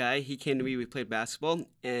 great guy. He came to me. We played basketball,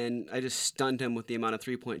 and I just stunned him with the amount of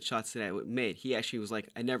 3-point shots that I made. He actually was like,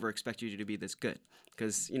 I never expected you to be this good.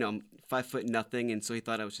 Because, I'm 5'0", and so he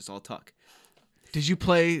thought I was just all talk. Did you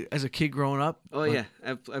play as a kid growing up? Oh, yeah.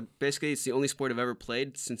 I basically, it's the only sport I've ever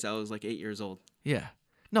played since I was like 8 years old. Yeah.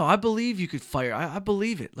 No, I believe you could fire. I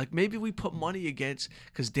believe it. Like, maybe we put money against,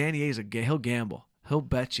 because Danny A's he'll gamble. He'll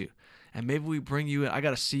bet you. And maybe we bring you in. I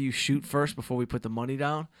got to see you shoot first before we put the money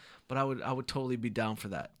down. But I would totally be down for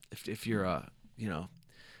that. If you're,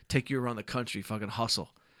 take you around the country, fucking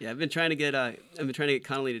hustle. Yeah, I've been trying to get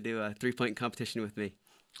Connolly to do a 3-point competition with me.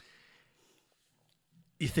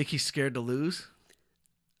 You think he's scared to lose?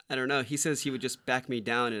 I don't know. He says he would just back me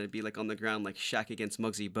down and it'd be like on the ground like Shaq against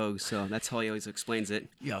Muggsy Bogues. So that's how he always explains it.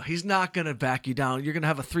 Yo, he's not going to back you down. You're going to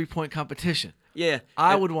have a 3-point competition. Yeah.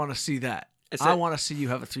 I would want to see that. I want to see you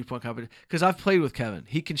have a 3-point competition. Because I've played with Kevin.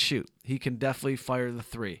 He can shoot. He can definitely fire the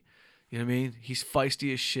 3. You know what I mean? He's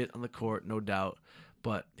feisty as shit on the court, no doubt.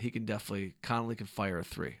 But he can Connolly can fire a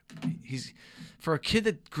 3. He's, for a kid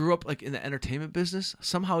that grew up like in the entertainment business,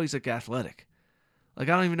 somehow he's like athletic. Like,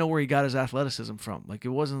 I don't even know where he got his athleticism from. Like, it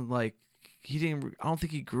wasn't like I don't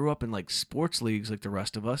think he grew up in like sports leagues like the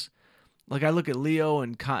rest of us. Like, I look at Leo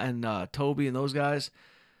and Toby and those guys.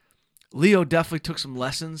 Leo definitely took some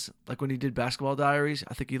lessons. Like when he did Basketball Diaries,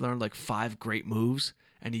 I think he learned like 5 great moves,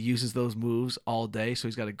 and he uses those moves all day. So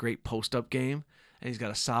he's got a great post-up game, and he's got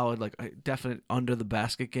a solid, like, definite under the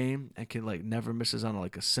basket game, and can like never misses on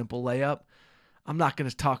like a simple layup. I'm not going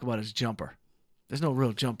to talk about his jumper. There's no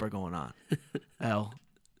real jumper going on. L,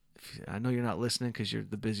 I know you're not listening because you're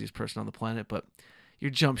the busiest person on the planet, but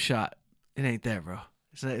your jump shot, it ain't there, bro.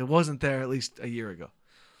 It wasn't there at least a year ago.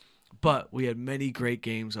 But we had many great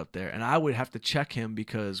games up there, and I would have to check him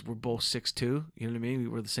because we're both 6'2", you know what I mean? We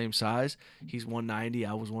were the same size. He's 190,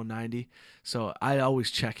 I was 190. So I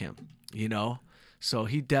always check him, you know? So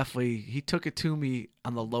he took it to me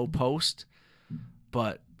on the low post,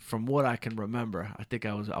 but from what I can remember, I think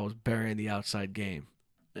I was burying the outside game.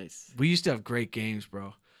 Nice. We used to have great games,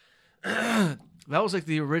 bro. That was like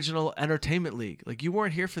the original entertainment league. Like, you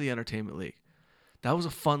weren't here for the entertainment league. That was a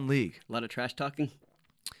fun league. A lot of trash talking?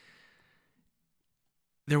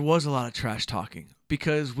 There was a lot of trash talking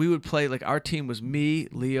because we would play, like, our team was me,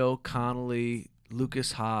 Leo, Connolly,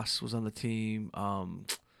 Lucas Haas was on the team,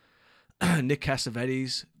 Nick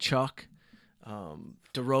Cassavetes, Chuck,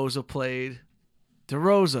 DeRosa played.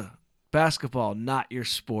 DeRosa, basketball, not your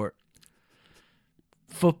sport.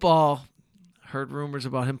 Football, heard rumors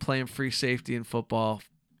about him playing free safety in football.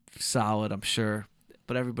 Solid, I'm sure.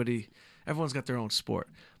 But everyone's got their own sport.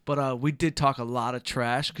 But we did talk a lot of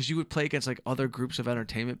trash because you would play against like other groups of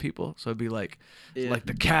entertainment people. So it'd be like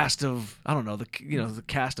the cast of, I don't know, the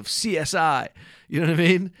cast of CSI. You know what I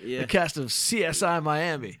mean? Yeah. The cast of CSI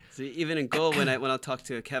Miami. So even in goal, when I'll talk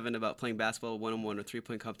to Kevin about playing basketball 1-on-1 or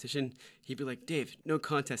 3-point competition, he'd be like, Dave, no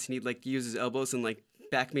contest. And he'd like use his elbows and like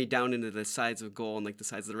back me down into the sides of goal and like the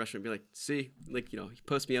sides of the restaurant and be like, see, like, you know, he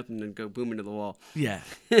post me up and then go boom into the wall. Yeah.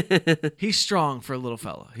 He's strong for a little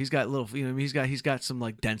fella. He's got he's got some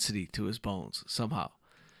like density to his bones somehow,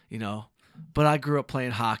 you know. But I grew up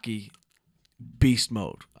playing hockey, beast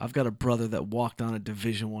mode. I've got a brother that walked on a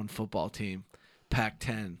Division I football team,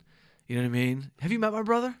 Pac-10. You know what I mean? Have you met my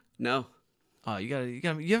brother? No. Oh, you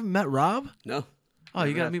haven't met Rob? No. Oh,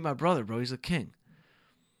 you got to meet my brother, bro. He's a king.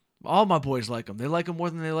 All my boys like him. They like him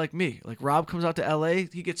more than they like me. Like, Rob comes out to L.A.,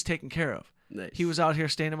 he gets taken care of. Nice. He was out here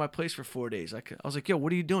staying in my place for 4 days. I was like, yo,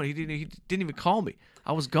 what are you doing? He didn't even call me.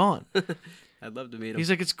 I was gone. I'd love to meet him.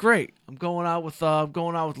 He's like, it's great. I'm going out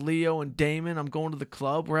with Leo and Damon. I'm going to the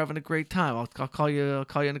club. We're having a great time. I'll call you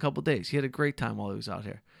in a couple of days. He had a great time while he was out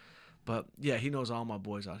here. But yeah, he knows all my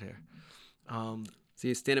boys out here. Is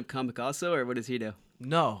he a stand-up comic also, or what does he do?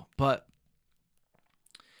 No, but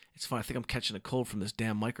it's fun. I think I'm catching a cold from this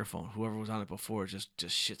damn microphone. Whoever was on it before, just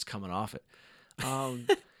shit's coming off it.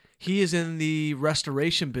 He is in the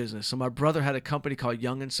restoration business. So my brother had a company called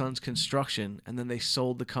Young and Sons Construction, and then they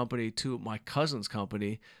sold the company to my cousin's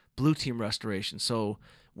company, Blue Team Restoration. So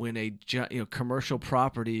when a commercial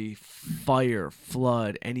property, fire,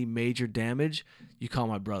 flood, any major damage, you call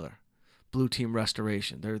my brother. Blue Team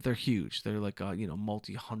Restoration. They're huge. They're like a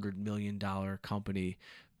multi-$100 million company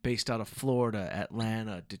based out of Florida,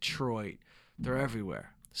 Atlanta, Detroit. They're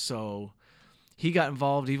everywhere. So he got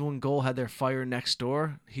involved even when Goal had their fire next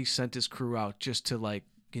door. He sent his crew out just to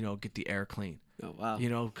get the air clean. Oh wow!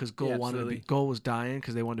 Because Goal Goal was dying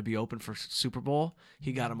because they wanted to be open for Super Bowl.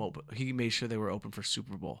 He got them open. He made sure they were open for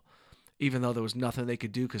Super Bowl, even though there was nothing they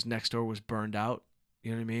could do because next door was burned out.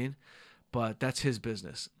 You know what I mean? But that's his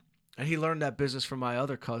business, and he learned that business from my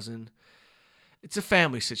other cousin. It's a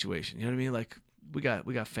family situation. You know what I mean? Like we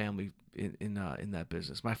got family in that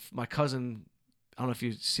business. My cousin. I don't know if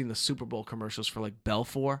you've seen the Super Bowl commercials for like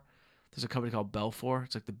Belfour. There's a company called Belfour.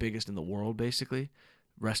 It's like the biggest in the world, basically.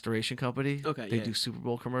 Restoration company. Okay, They do Super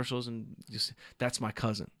Bowl commercials, and that's my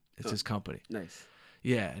cousin. It's his company. Nice.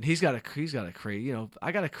 Yeah, and he's got a crazy.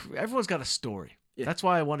 Everyone's got a story. Yeah. That's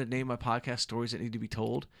why I want to name my podcast "Stories That Need to Be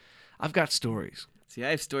Told." I've got stories. See, I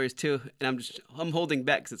have stories too, and I'm holding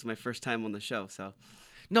back because it's my first time on the show. So.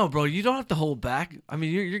 No, bro, you don't have to hold back. I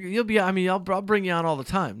mean, you'll be. I mean, I'll bring you on all the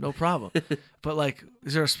time, no problem. But like,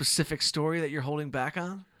 is there a specific story that you're holding back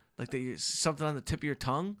on? Like something on the tip of your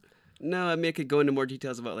tongue? No, I mean, I could go into more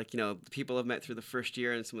details about the people I've met through the first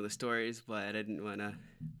year and some of the stories, but I didn't want to.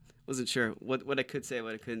 Wasn't sure what I could say,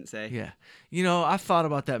 what I couldn't say. Yeah, I've thought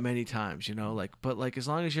about that many times. But as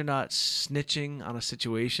long as you're not snitching on a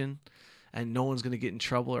situation, and no one's gonna get in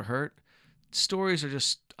trouble or hurt, stories are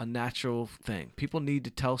just a natural thing. People need to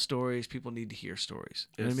tell stories. People need to hear stories.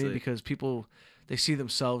 You know what I mean? Because people, they see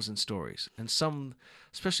themselves in stories. And some,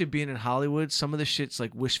 especially being in Hollywood, some of the shit's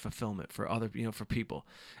like wish fulfillment for other, for people.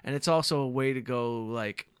 And it's also a way to go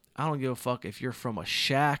like, I don't give a fuck if you're from a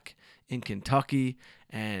shack in Kentucky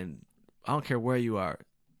and I don't care where you are.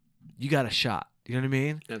 You got a shot. You know what I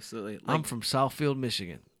mean? Absolutely. I'm from Southfield,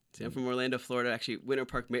 Michigan. See, I'm from Orlando, Florida, actually Winter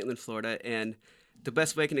Park, Maitland, Florida. And the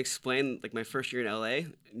best way I can explain, my first year in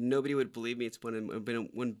LA, nobody would believe me. It's been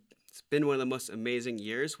one of the most amazing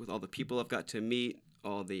years with all the people I've got to meet,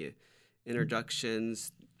 all the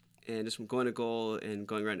introductions, and just from going to Goal and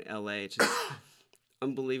going around LA.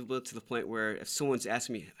 unbelievable to the point where if someone's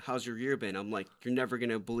asking me, how's your year been? I'm like, you're never going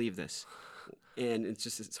to believe this. And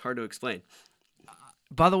it's hard to explain.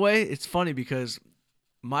 By the way, it's funny because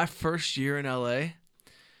my first year in LA,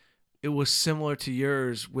 it was similar to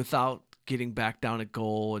yours without getting back down at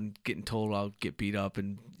goal and getting told I'll get beat up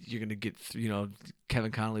and you're going to get,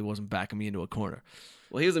 Kevin Connolly wasn't backing me into a corner.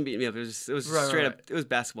 Well, he wasn't beating me up. It was straight up. It was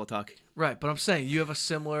basketball talk. Right, but I'm saying you have a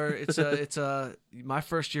similar. My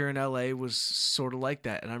first year in LA was sort of like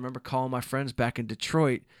that, and I remember calling my friends back in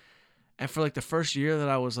Detroit, and for like the first year that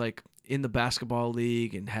I was like in the basketball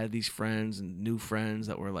league and had these friends and new friends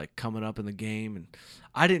that were like coming up in the game, and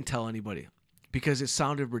I didn't tell anybody because it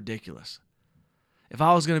sounded ridiculous. If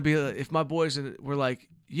I was gonna be, if my boys were like,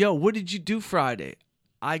 "Yo, what did you do Friday?"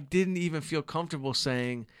 I didn't even feel comfortable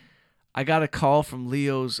saying. I got a call from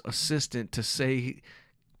Leo's assistant to say,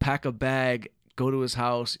 pack a bag, go to his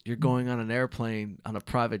house. You're going on an airplane on a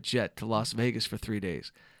private jet to Las Vegas for 3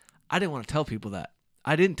 days. I didn't want to tell people that.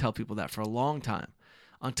 I didn't tell people that for a long time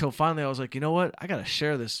until finally I was like, you know what? I got to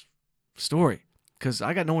share this story because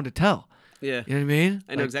I got no one to tell. Yeah. You know what I mean?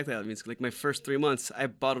 I know exactly what it means. Like my first 3 months, I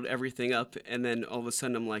bottled everything up. And then all of a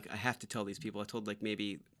sudden I'm like, I have to tell these people. I told like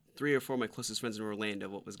maybe 3 or 4 of my closest friends in Orlando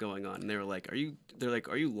what was going on, and they were like, "Are you?" They're like,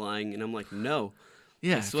 "Are you lying?" And I'm like, "No."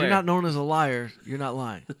 Yeah, if you're not known as a liar, you're not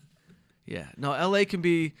lying. Yeah, no. LA can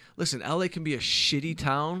be a shitty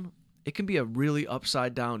town. It can be a really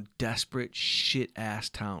upside down, desperate, shit ass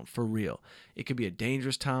town for real. It can be a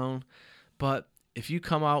dangerous town, but if you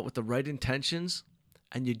come out with the right intentions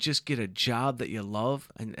and you just get a job that you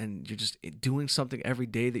love and you're just doing something every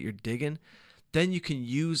day that you're digging, then you can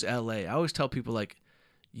use LA. I always tell people like.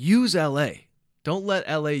 Use LA. Don't let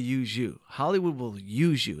LA use you. Hollywood will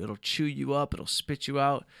use you. It'll chew you up. It'll spit you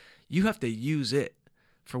out. You have to use it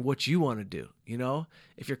for what you want to do. You know,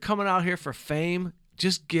 if you're coming out here for fame,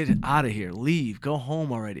 just get out of here. Leave. Go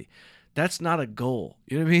home already. That's not a goal.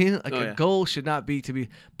 You know what I mean? Like goal should not be to be.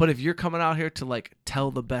 But if you're coming out here to like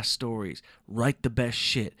tell the best stories, write the best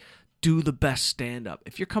shit, do the best stand up.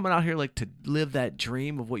 If you're coming out here like to live that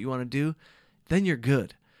dream of what you want to do, then you're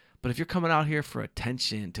good. But if you're coming out here for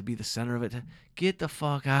attention, to be the center of it, get the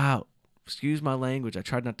fuck out. Excuse my language. I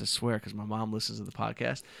tried not to swear because my mom listens to the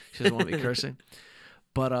podcast. She doesn't want me cursing.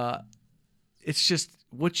 But it's just,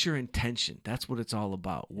 what's your intention? That's what it's all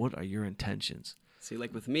about. What are your intentions? See,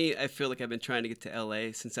 like with me, I feel like I've been trying to get to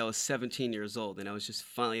LA since I was 17 years old, and I was just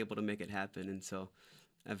finally able to make it happen. And so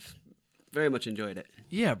I've very much enjoyed it.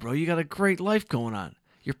 Yeah, bro. You got a great life going on.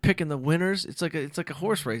 You're picking the winners. It's like a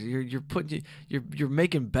horse race. You're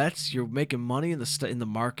making bets. You're making money in the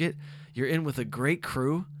market. You're in with a great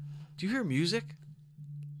crew. Do you hear music?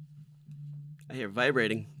 I hear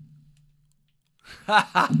vibrating.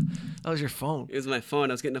 That was your phone. It was my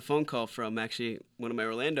phone. I was getting a phone call from actually one of my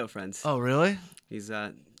Orlando friends. Oh, really? He's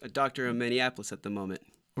a doctor in Minneapolis at the moment.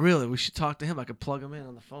 Really? We should talk to him. I could plug him in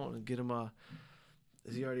on the phone and get him.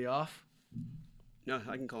 Is he already off? No,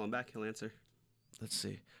 I can call him back. He'll answer. Let's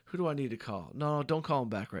see. Who do I need to call? No, don't call him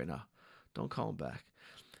back right now. Don't call him back.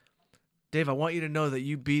 Dave, I want you to know that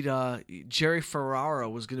you beat Jerry Ferrara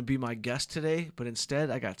was going to be my guest today, but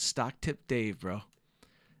instead I got Stock Tip Dave, bro.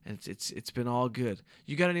 And it's been all good.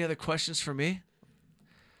 You got any other questions for me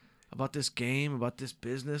about this game, about this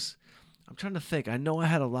business? I'm trying to think. I know I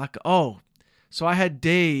had a lot. So I had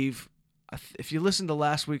Dave. If you listened to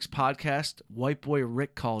last week's podcast, White Boy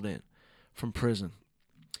Rick called in from prison.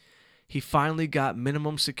 He finally got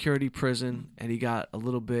minimum security prison, and he got a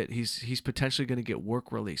little bit. He's potentially going to get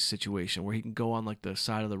work release situation where he can go on like the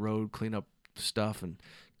side of the road, clean up stuff, and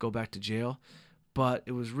go back to jail. But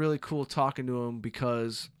it was really cool talking to him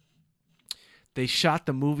because they shot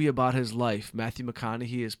the movie about his life. Matthew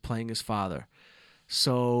McConaughey is playing his father.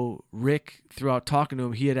 So Rick, throughout talking to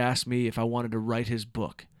him, he had asked me if I wanted to write his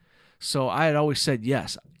book. So I had always said,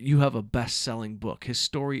 yes, you have a best-selling book. His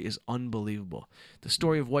story is unbelievable. The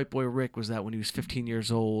story of White Boy Rick was that when he was 15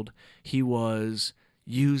 years old, he was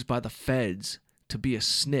used by the feds to be a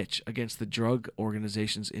snitch against the drug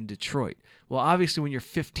organizations in Detroit. Well, obviously, when you're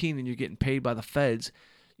 15 and you're getting paid by the feds,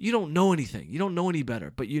 you don't know anything. You don't know any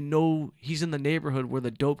better, but you know he's in the neighborhood where the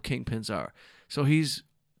dope kingpins are. So he's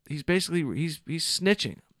basically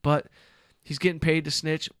snitching, but he's getting paid to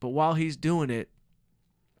snitch. But while he's doing it,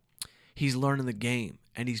 he's learning the game,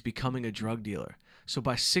 and he's becoming a drug dealer. So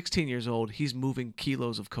by 16 years old, he's moving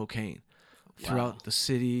kilos of cocaine throughout the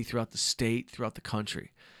city, throughout the state, throughout the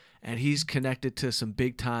country. And he's connected to some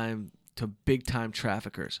big-time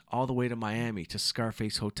traffickers, all the way to Miami, to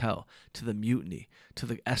Scarface Hotel, to the Mutiny, to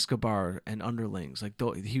the Escobar and underlings. Like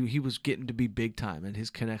he was getting to be big-time, and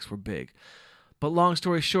his connects were big. But long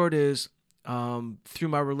story short is, through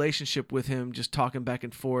my relationship with him, just talking back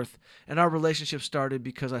and forth. And our relationship started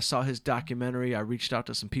because I saw his documentary. I reached out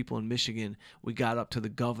to some people in Michigan. We got up to the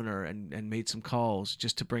governor and made some calls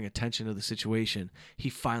just to bring attention to the situation. He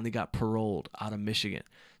finally got paroled out of Michigan,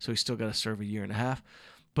 so he's still got to serve a year and a half.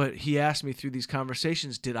 But he asked me through these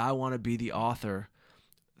conversations, did I want to be the author,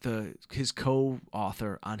 his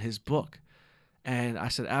co-author on his book? And I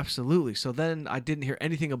said, absolutely. So then I didn't hear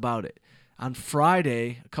anything about it. On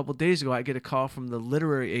Friday, a couple of days ago, I get a call from the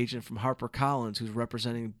literary agent from HarperCollins who's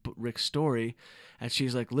representing Rick's story. And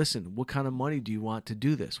she's like, listen, what kind of money do you want to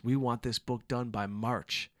do this? We want this book done by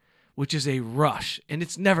March, which is a rush. And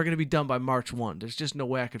it's never going to be done by March 1. There's just no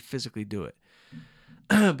way I could physically do it.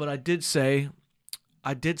 But I did say,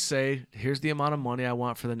 here's the amount of money I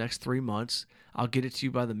want for the next 3 months. I'll get it to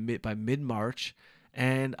you by mid-March.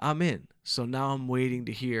 And I'm in. So now I'm waiting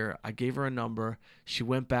to hear. I gave her a number. She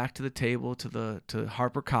went back to the table to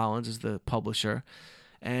HarperCollins as the publisher.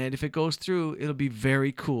 And if it goes through, it'll be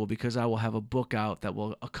very cool because I will have a book out that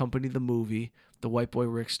will accompany the movie, The White Boy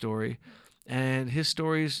Rick story. And his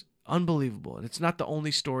story is unbelievable. And it's not the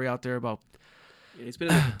only story out there about... Yeah, he's been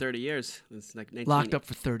in there for 30 years. It's like locked up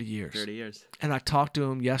for 30 years. 30 years. And I talked to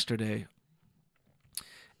him yesterday.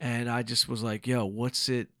 And I just was like, yo, what's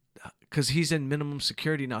it... Because he's in minimum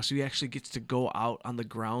security now, so he actually gets to go out on the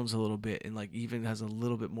grounds a little bit and like even has a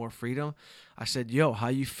little bit more freedom. I said, yo, how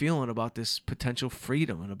you feeling about this potential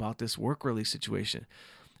freedom and about this work release situation?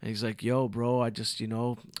 And he's like, yo, bro, I just,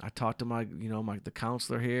 I talked to the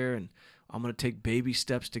counselor here, and I'm going to take baby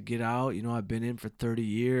steps to get out. I've been in for 30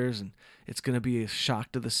 years, and it's going to be a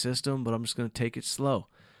shock to the system, but I'm just going to take it slow.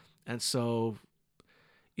 And so,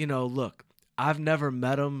 look, I've never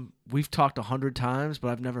met him. We've talked 100 times, but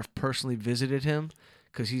I've never personally visited him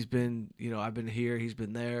because he's been, I've been here, he's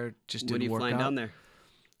been there. Just didn't work out. When are you flying down there?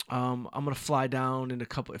 I'm gonna fly down in a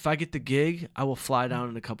couple. If I get the gig, I will fly down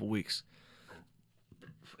in a couple weeks.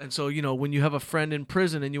 And so, when you have a friend in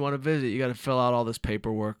prison and you want to visit, you got to fill out all this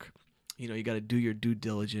paperwork. You got to do your due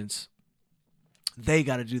diligence. They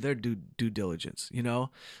got to do their due diligence. I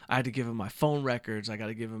had to give him my phone records. I got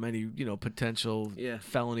to give him any, potential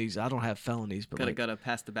felonies. I don't have felonies, but gotta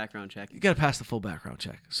pass the background check. You got to pass the full background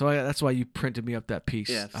check. So that's why you printed me up that piece.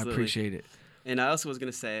 Yeah, I appreciate it. And I also was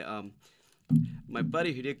gonna say, my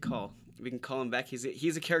buddy who did call, we can call him back. He's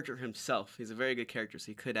a character himself. He's a very good character, so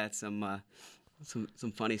he could add some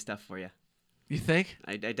funny stuff for you. You think?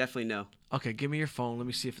 I definitely know. Okay, give me your phone. Let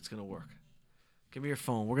me see if it's gonna work. Give me your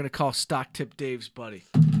phone. We're going to call Stock Tip Dave's buddy.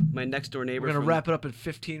 My next door neighbor. We're going to wrap it up in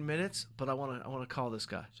 15 minutes, but I want to call this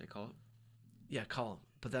guy. Should I call him? Yeah, call him.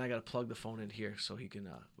 But then I got to plug the phone in here so we can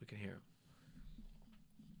hear him.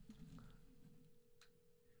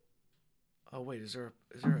 Oh, wait, is there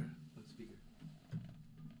a speaker?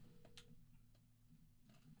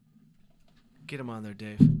 Get him on there,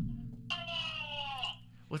 Dave.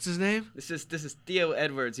 What's his name? This is Theo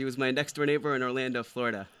Edwards. He was my next door neighbor in Orlando,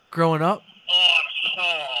 Florida. Growing up?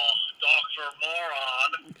 Dr.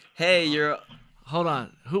 Moron. Hey, you're... Hold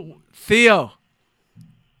on. Theo. What?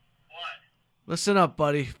 Listen up,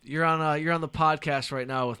 buddy. You're on the podcast right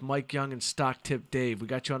now with Mike Young and Stock Tip Dave. We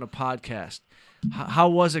got you on the podcast. How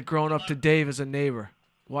was it growing up to Dave as a neighbor?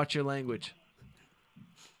 Watch your language.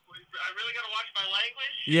 I really gotta watch my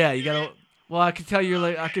language? Yeah, you gotta... Well, I could tell you're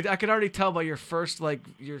like I could already tell by your first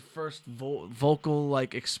vocal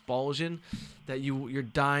expulsion that you're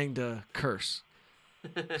dying to curse.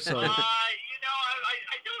 So I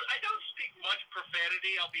don't speak much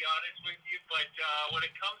profanity. I'll be honest with you, but when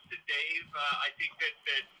it comes to Dave, I think that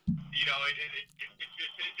it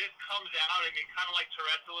just comes out. I mean, kind of like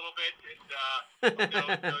Tourette's a little bit.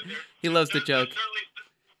 And he loves the joke.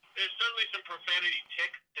 There's certainly some profanity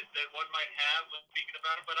tick that one might have when speaking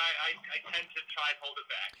about it, but I tend to try and hold it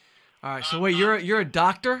back. All right. So wait, you're a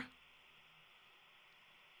doctor?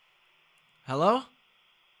 Hello?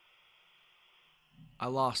 I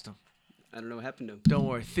lost him. I don't know what happened to him. Don't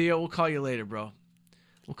worry, Theo. We'll call you later, bro.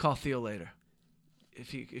 We'll call Theo later.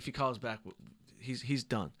 If he calls back, he's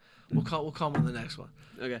done. We'll call him on the next one.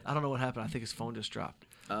 Okay. I don't know what happened. I think his phone just dropped.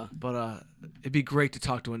 Oh. But it'd be great to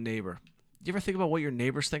talk to a neighbor. You ever think about what your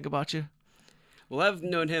neighbors think about you? Well, I've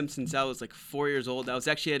known him since I was 4 years old. I was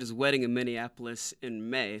actually at his wedding in Minneapolis in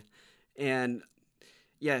May. And,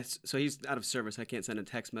 so he's out of service. I can't send a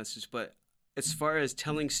text message. But as far as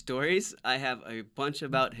telling stories, I have a bunch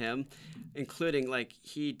about him, including,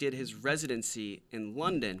 he did his residency in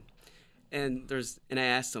London. And I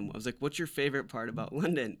asked him, I was like, what's your favorite part about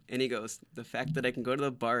London? And he goes, the fact that I can go to the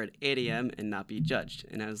bar at 8 a.m. and not be judged.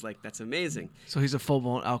 And I was like, that's amazing. So he's a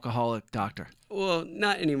full-blown alcoholic doctor. Well,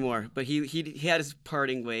 not anymore, but he had his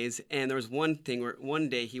parting ways. And there was one thing where one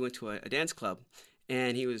day he went to a dance club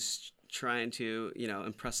and he was trying to,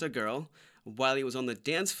 impress a girl. While he was on the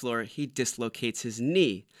dance floor, he dislocates his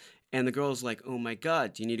knee. And the girl's like, oh my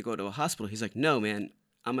God, do you need to go to a hospital? He's like, no, man,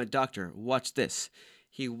 I'm a doctor. Watch this.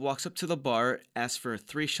 He walks up to the bar, asks for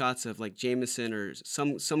 3 shots of like Jameson or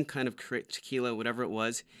some kind of tequila, whatever it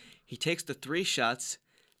was. He takes the 3 shots,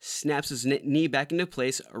 snaps his knee back into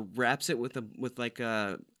place, wraps it with like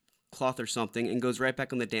a cloth or something, and goes right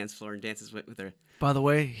back on the dance floor and dances with her. By the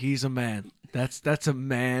way, he's a man. That's a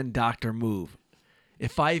man doctor move.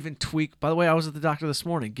 If I even tweak, by the way, I was at the doctor this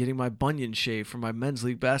morning getting my bunion shaved for my men's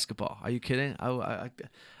league basketball. Are you kidding?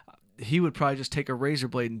 He would probably just take a razor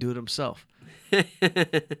blade and do it himself.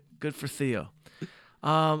 Good for Theo.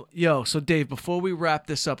 So Dave, before we wrap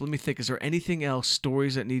this up, let me think. Is there anything else,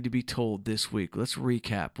 stories that need to be told this week? Let's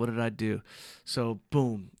recap. What did I do? So,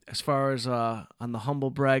 boom. As far as on the humble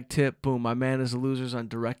brag tip, boom. My Man is the Losers on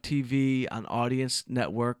DirecTV, on Audience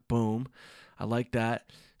Network, boom. I like that.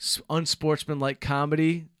 Unsportsmanlike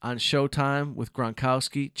comedy on Showtime with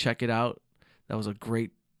Gronkowski. Check it out. That was a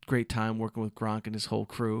great time working with Gronk and his whole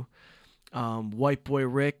crew. White Boy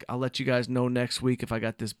Rick, I'll let you guys know next week if I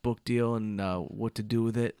got this book deal and what to do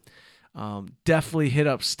with it. Definitely hit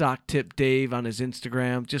up Stock Tip Dave on his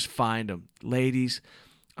Instagram. Just find him. Ladies,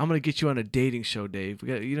 I'm gonna get you on a dating show, Dave. We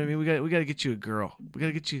got to get you a girl. We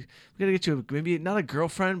gotta get you maybe not a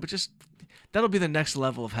girlfriend, but just that'll be the next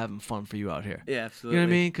level of having fun for you out here. Yeah, absolutely. You know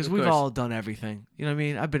what I mean? Because we've all done everything. You know what I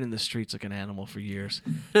mean? I've been in the streets like an animal for years.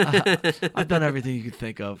 I've done everything you could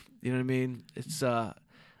think of. You know what I mean? It's I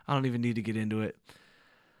don't even need to get into it.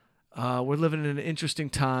 We're living in an interesting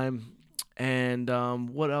time, and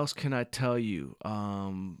what else can I tell you?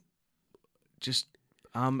 I'm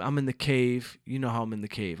in the cave. You know how I'm in the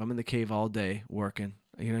cave. I'm in the cave all day working.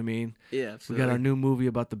 You know what I mean? Yeah, absolutely. We got our new movie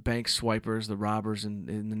about the bank swipers, the robbers in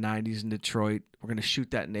the 90s in Detroit. We're going to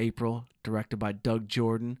shoot that in April, directed by Doug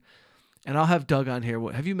Jordan. And I'll have Doug on here.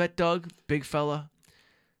 Have you met Doug? Big fella?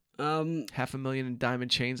 $500,000 in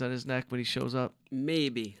diamond chains on his neck when he shows up.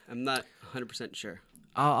 Maybe. I'm not 100% sure.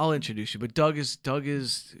 I'll introduce you. But Doug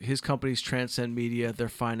is his company's Transcend Media. They're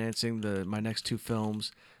financing my next 2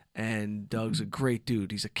 films, and Doug's a great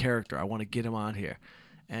dude. He's a character. I want to get him on here,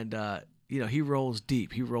 and he rolls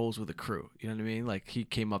deep. He rolls with a crew. You know what I mean? Like he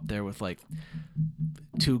came up there with like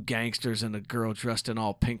 2 gangsters and a girl dressed in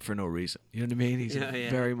all pink for no reason. You know what I mean? He's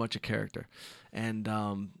very much a character, and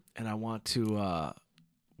I want to.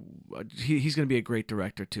 He's going to be a great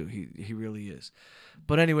director too. He really is.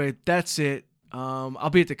 But anyway, that's it. I'll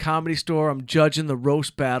be at the Comedy Store. I'm judging the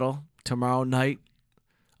roast battle tomorrow night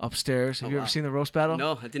upstairs. Have you ever seen the roast battle?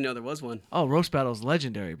 No, I didn't know there was one. Oh, roast battle is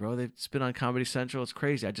legendary, bro. It's been on Comedy Central. It's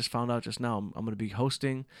crazy. I just found out just now. I'm going to be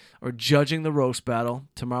hosting or judging the roast battle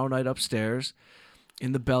tomorrow night upstairs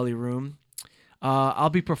in the Belly Room. I'll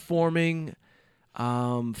be performing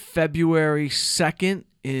February 2nd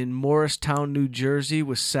in Morristown, New Jersey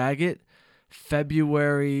with Saget.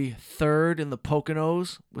 February 3rd in the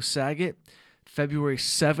Poconos with Saget. February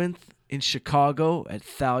 7th in Chicago at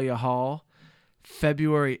Thalia Hall.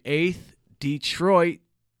 February 8th, Detroit,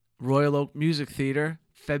 Royal Oak Music Theater.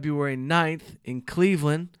 February 9th in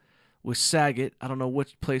Cleveland with Saget. I don't know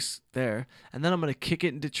which place there. And then I'm going to kick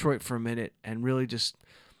it in Detroit for a minute and really just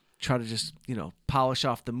try to polish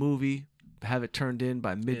off the movie, have it turned in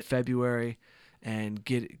by mid-February, and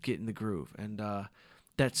get in the groove. And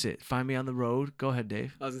that's it. Find me on the road. Go ahead,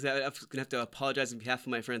 Dave. I was going to have to apologize on behalf of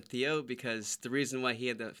my friend Theo, because the reason why he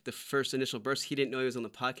had the first initial burst, he didn't know he was on the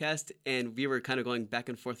podcast, and we were kind of going back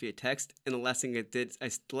and forth via text. And the last thing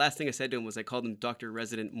I said to him was I called him Dr.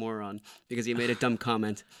 Resident Moron because he made a dumb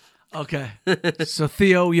comment. Okay. So,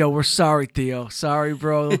 Theo, we're sorry, Theo. Sorry,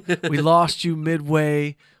 bro. We lost you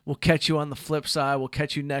midway. We'll catch you on the flip side. We'll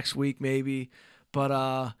catch you next week, maybe.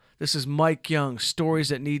 But this is Mike Young, Stories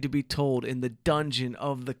That Need to Be Told in the Dungeon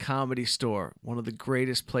of the Comedy Store, one of the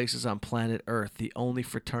greatest places on planet Earth, the only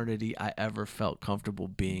fraternity I ever felt comfortable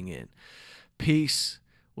being in. Peace.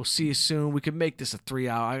 We'll see you soon. We could make this a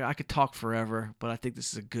 3-hour. I could talk forever, but I think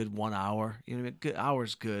this is a good 1 hour. You know what I mean? Good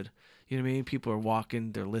hour's good. You know what I mean? People are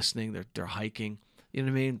walking, they're listening, they're hiking. You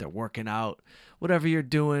know what I mean? They're working out. Whatever you're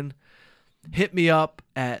doing, hit me up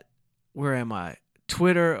at, where am I?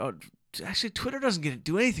 Twitter. Actually, Twitter doesn't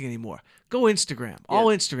do anything anymore. Go Instagram. All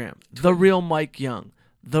Instagram. The Real Mike Young.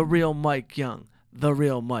 The Real Mike Young. The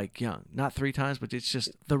Real Mike Young. Not 3 times, but it's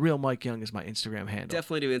just The Real Mike Young is my Instagram handle.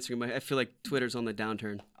 Definitely do Instagram. I feel like Twitter's on the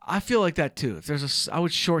downturn. I feel like that too. If I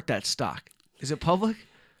would short that stock. Is it public?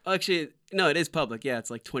 Actually, no, it is public. Yeah, it's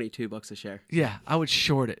like $22 a share. Yeah, I would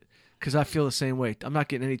short it because I feel the same way. I'm not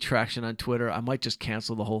getting any traction on Twitter. I might just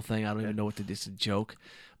cancel the whole thing. I don't even know what to do. It's a joke.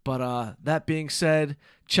 But that being said,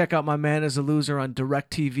 check out My Man is a Loser on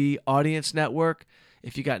DirecTV Audience Network.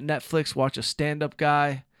 If you got Netflix, watch A Stand-Up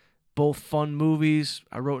Guy. Both fun movies.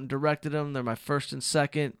 I wrote and directed them. They're my first and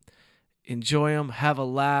second. Enjoy them. Have a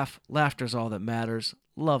laugh. Laughter's all that matters.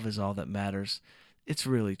 Love is all that matters. It's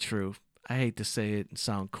really true. I hate to say it and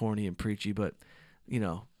sound corny and preachy, but, we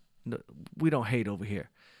don't hate over here.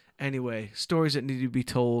 Anyway, stories that need to be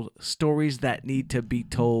told. Stories that need to be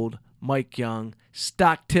told. Mike Young.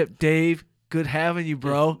 Stock Tip Dave. Good having you,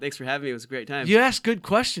 bro. Thanks for having me. It was a great time. You asked good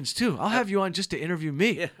questions, too. I'll have you on just to interview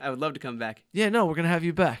me. Yeah, I would love to come back. Yeah, no, we're going to have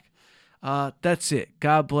you back. That's it.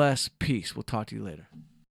 God bless. Peace. We'll talk to you later.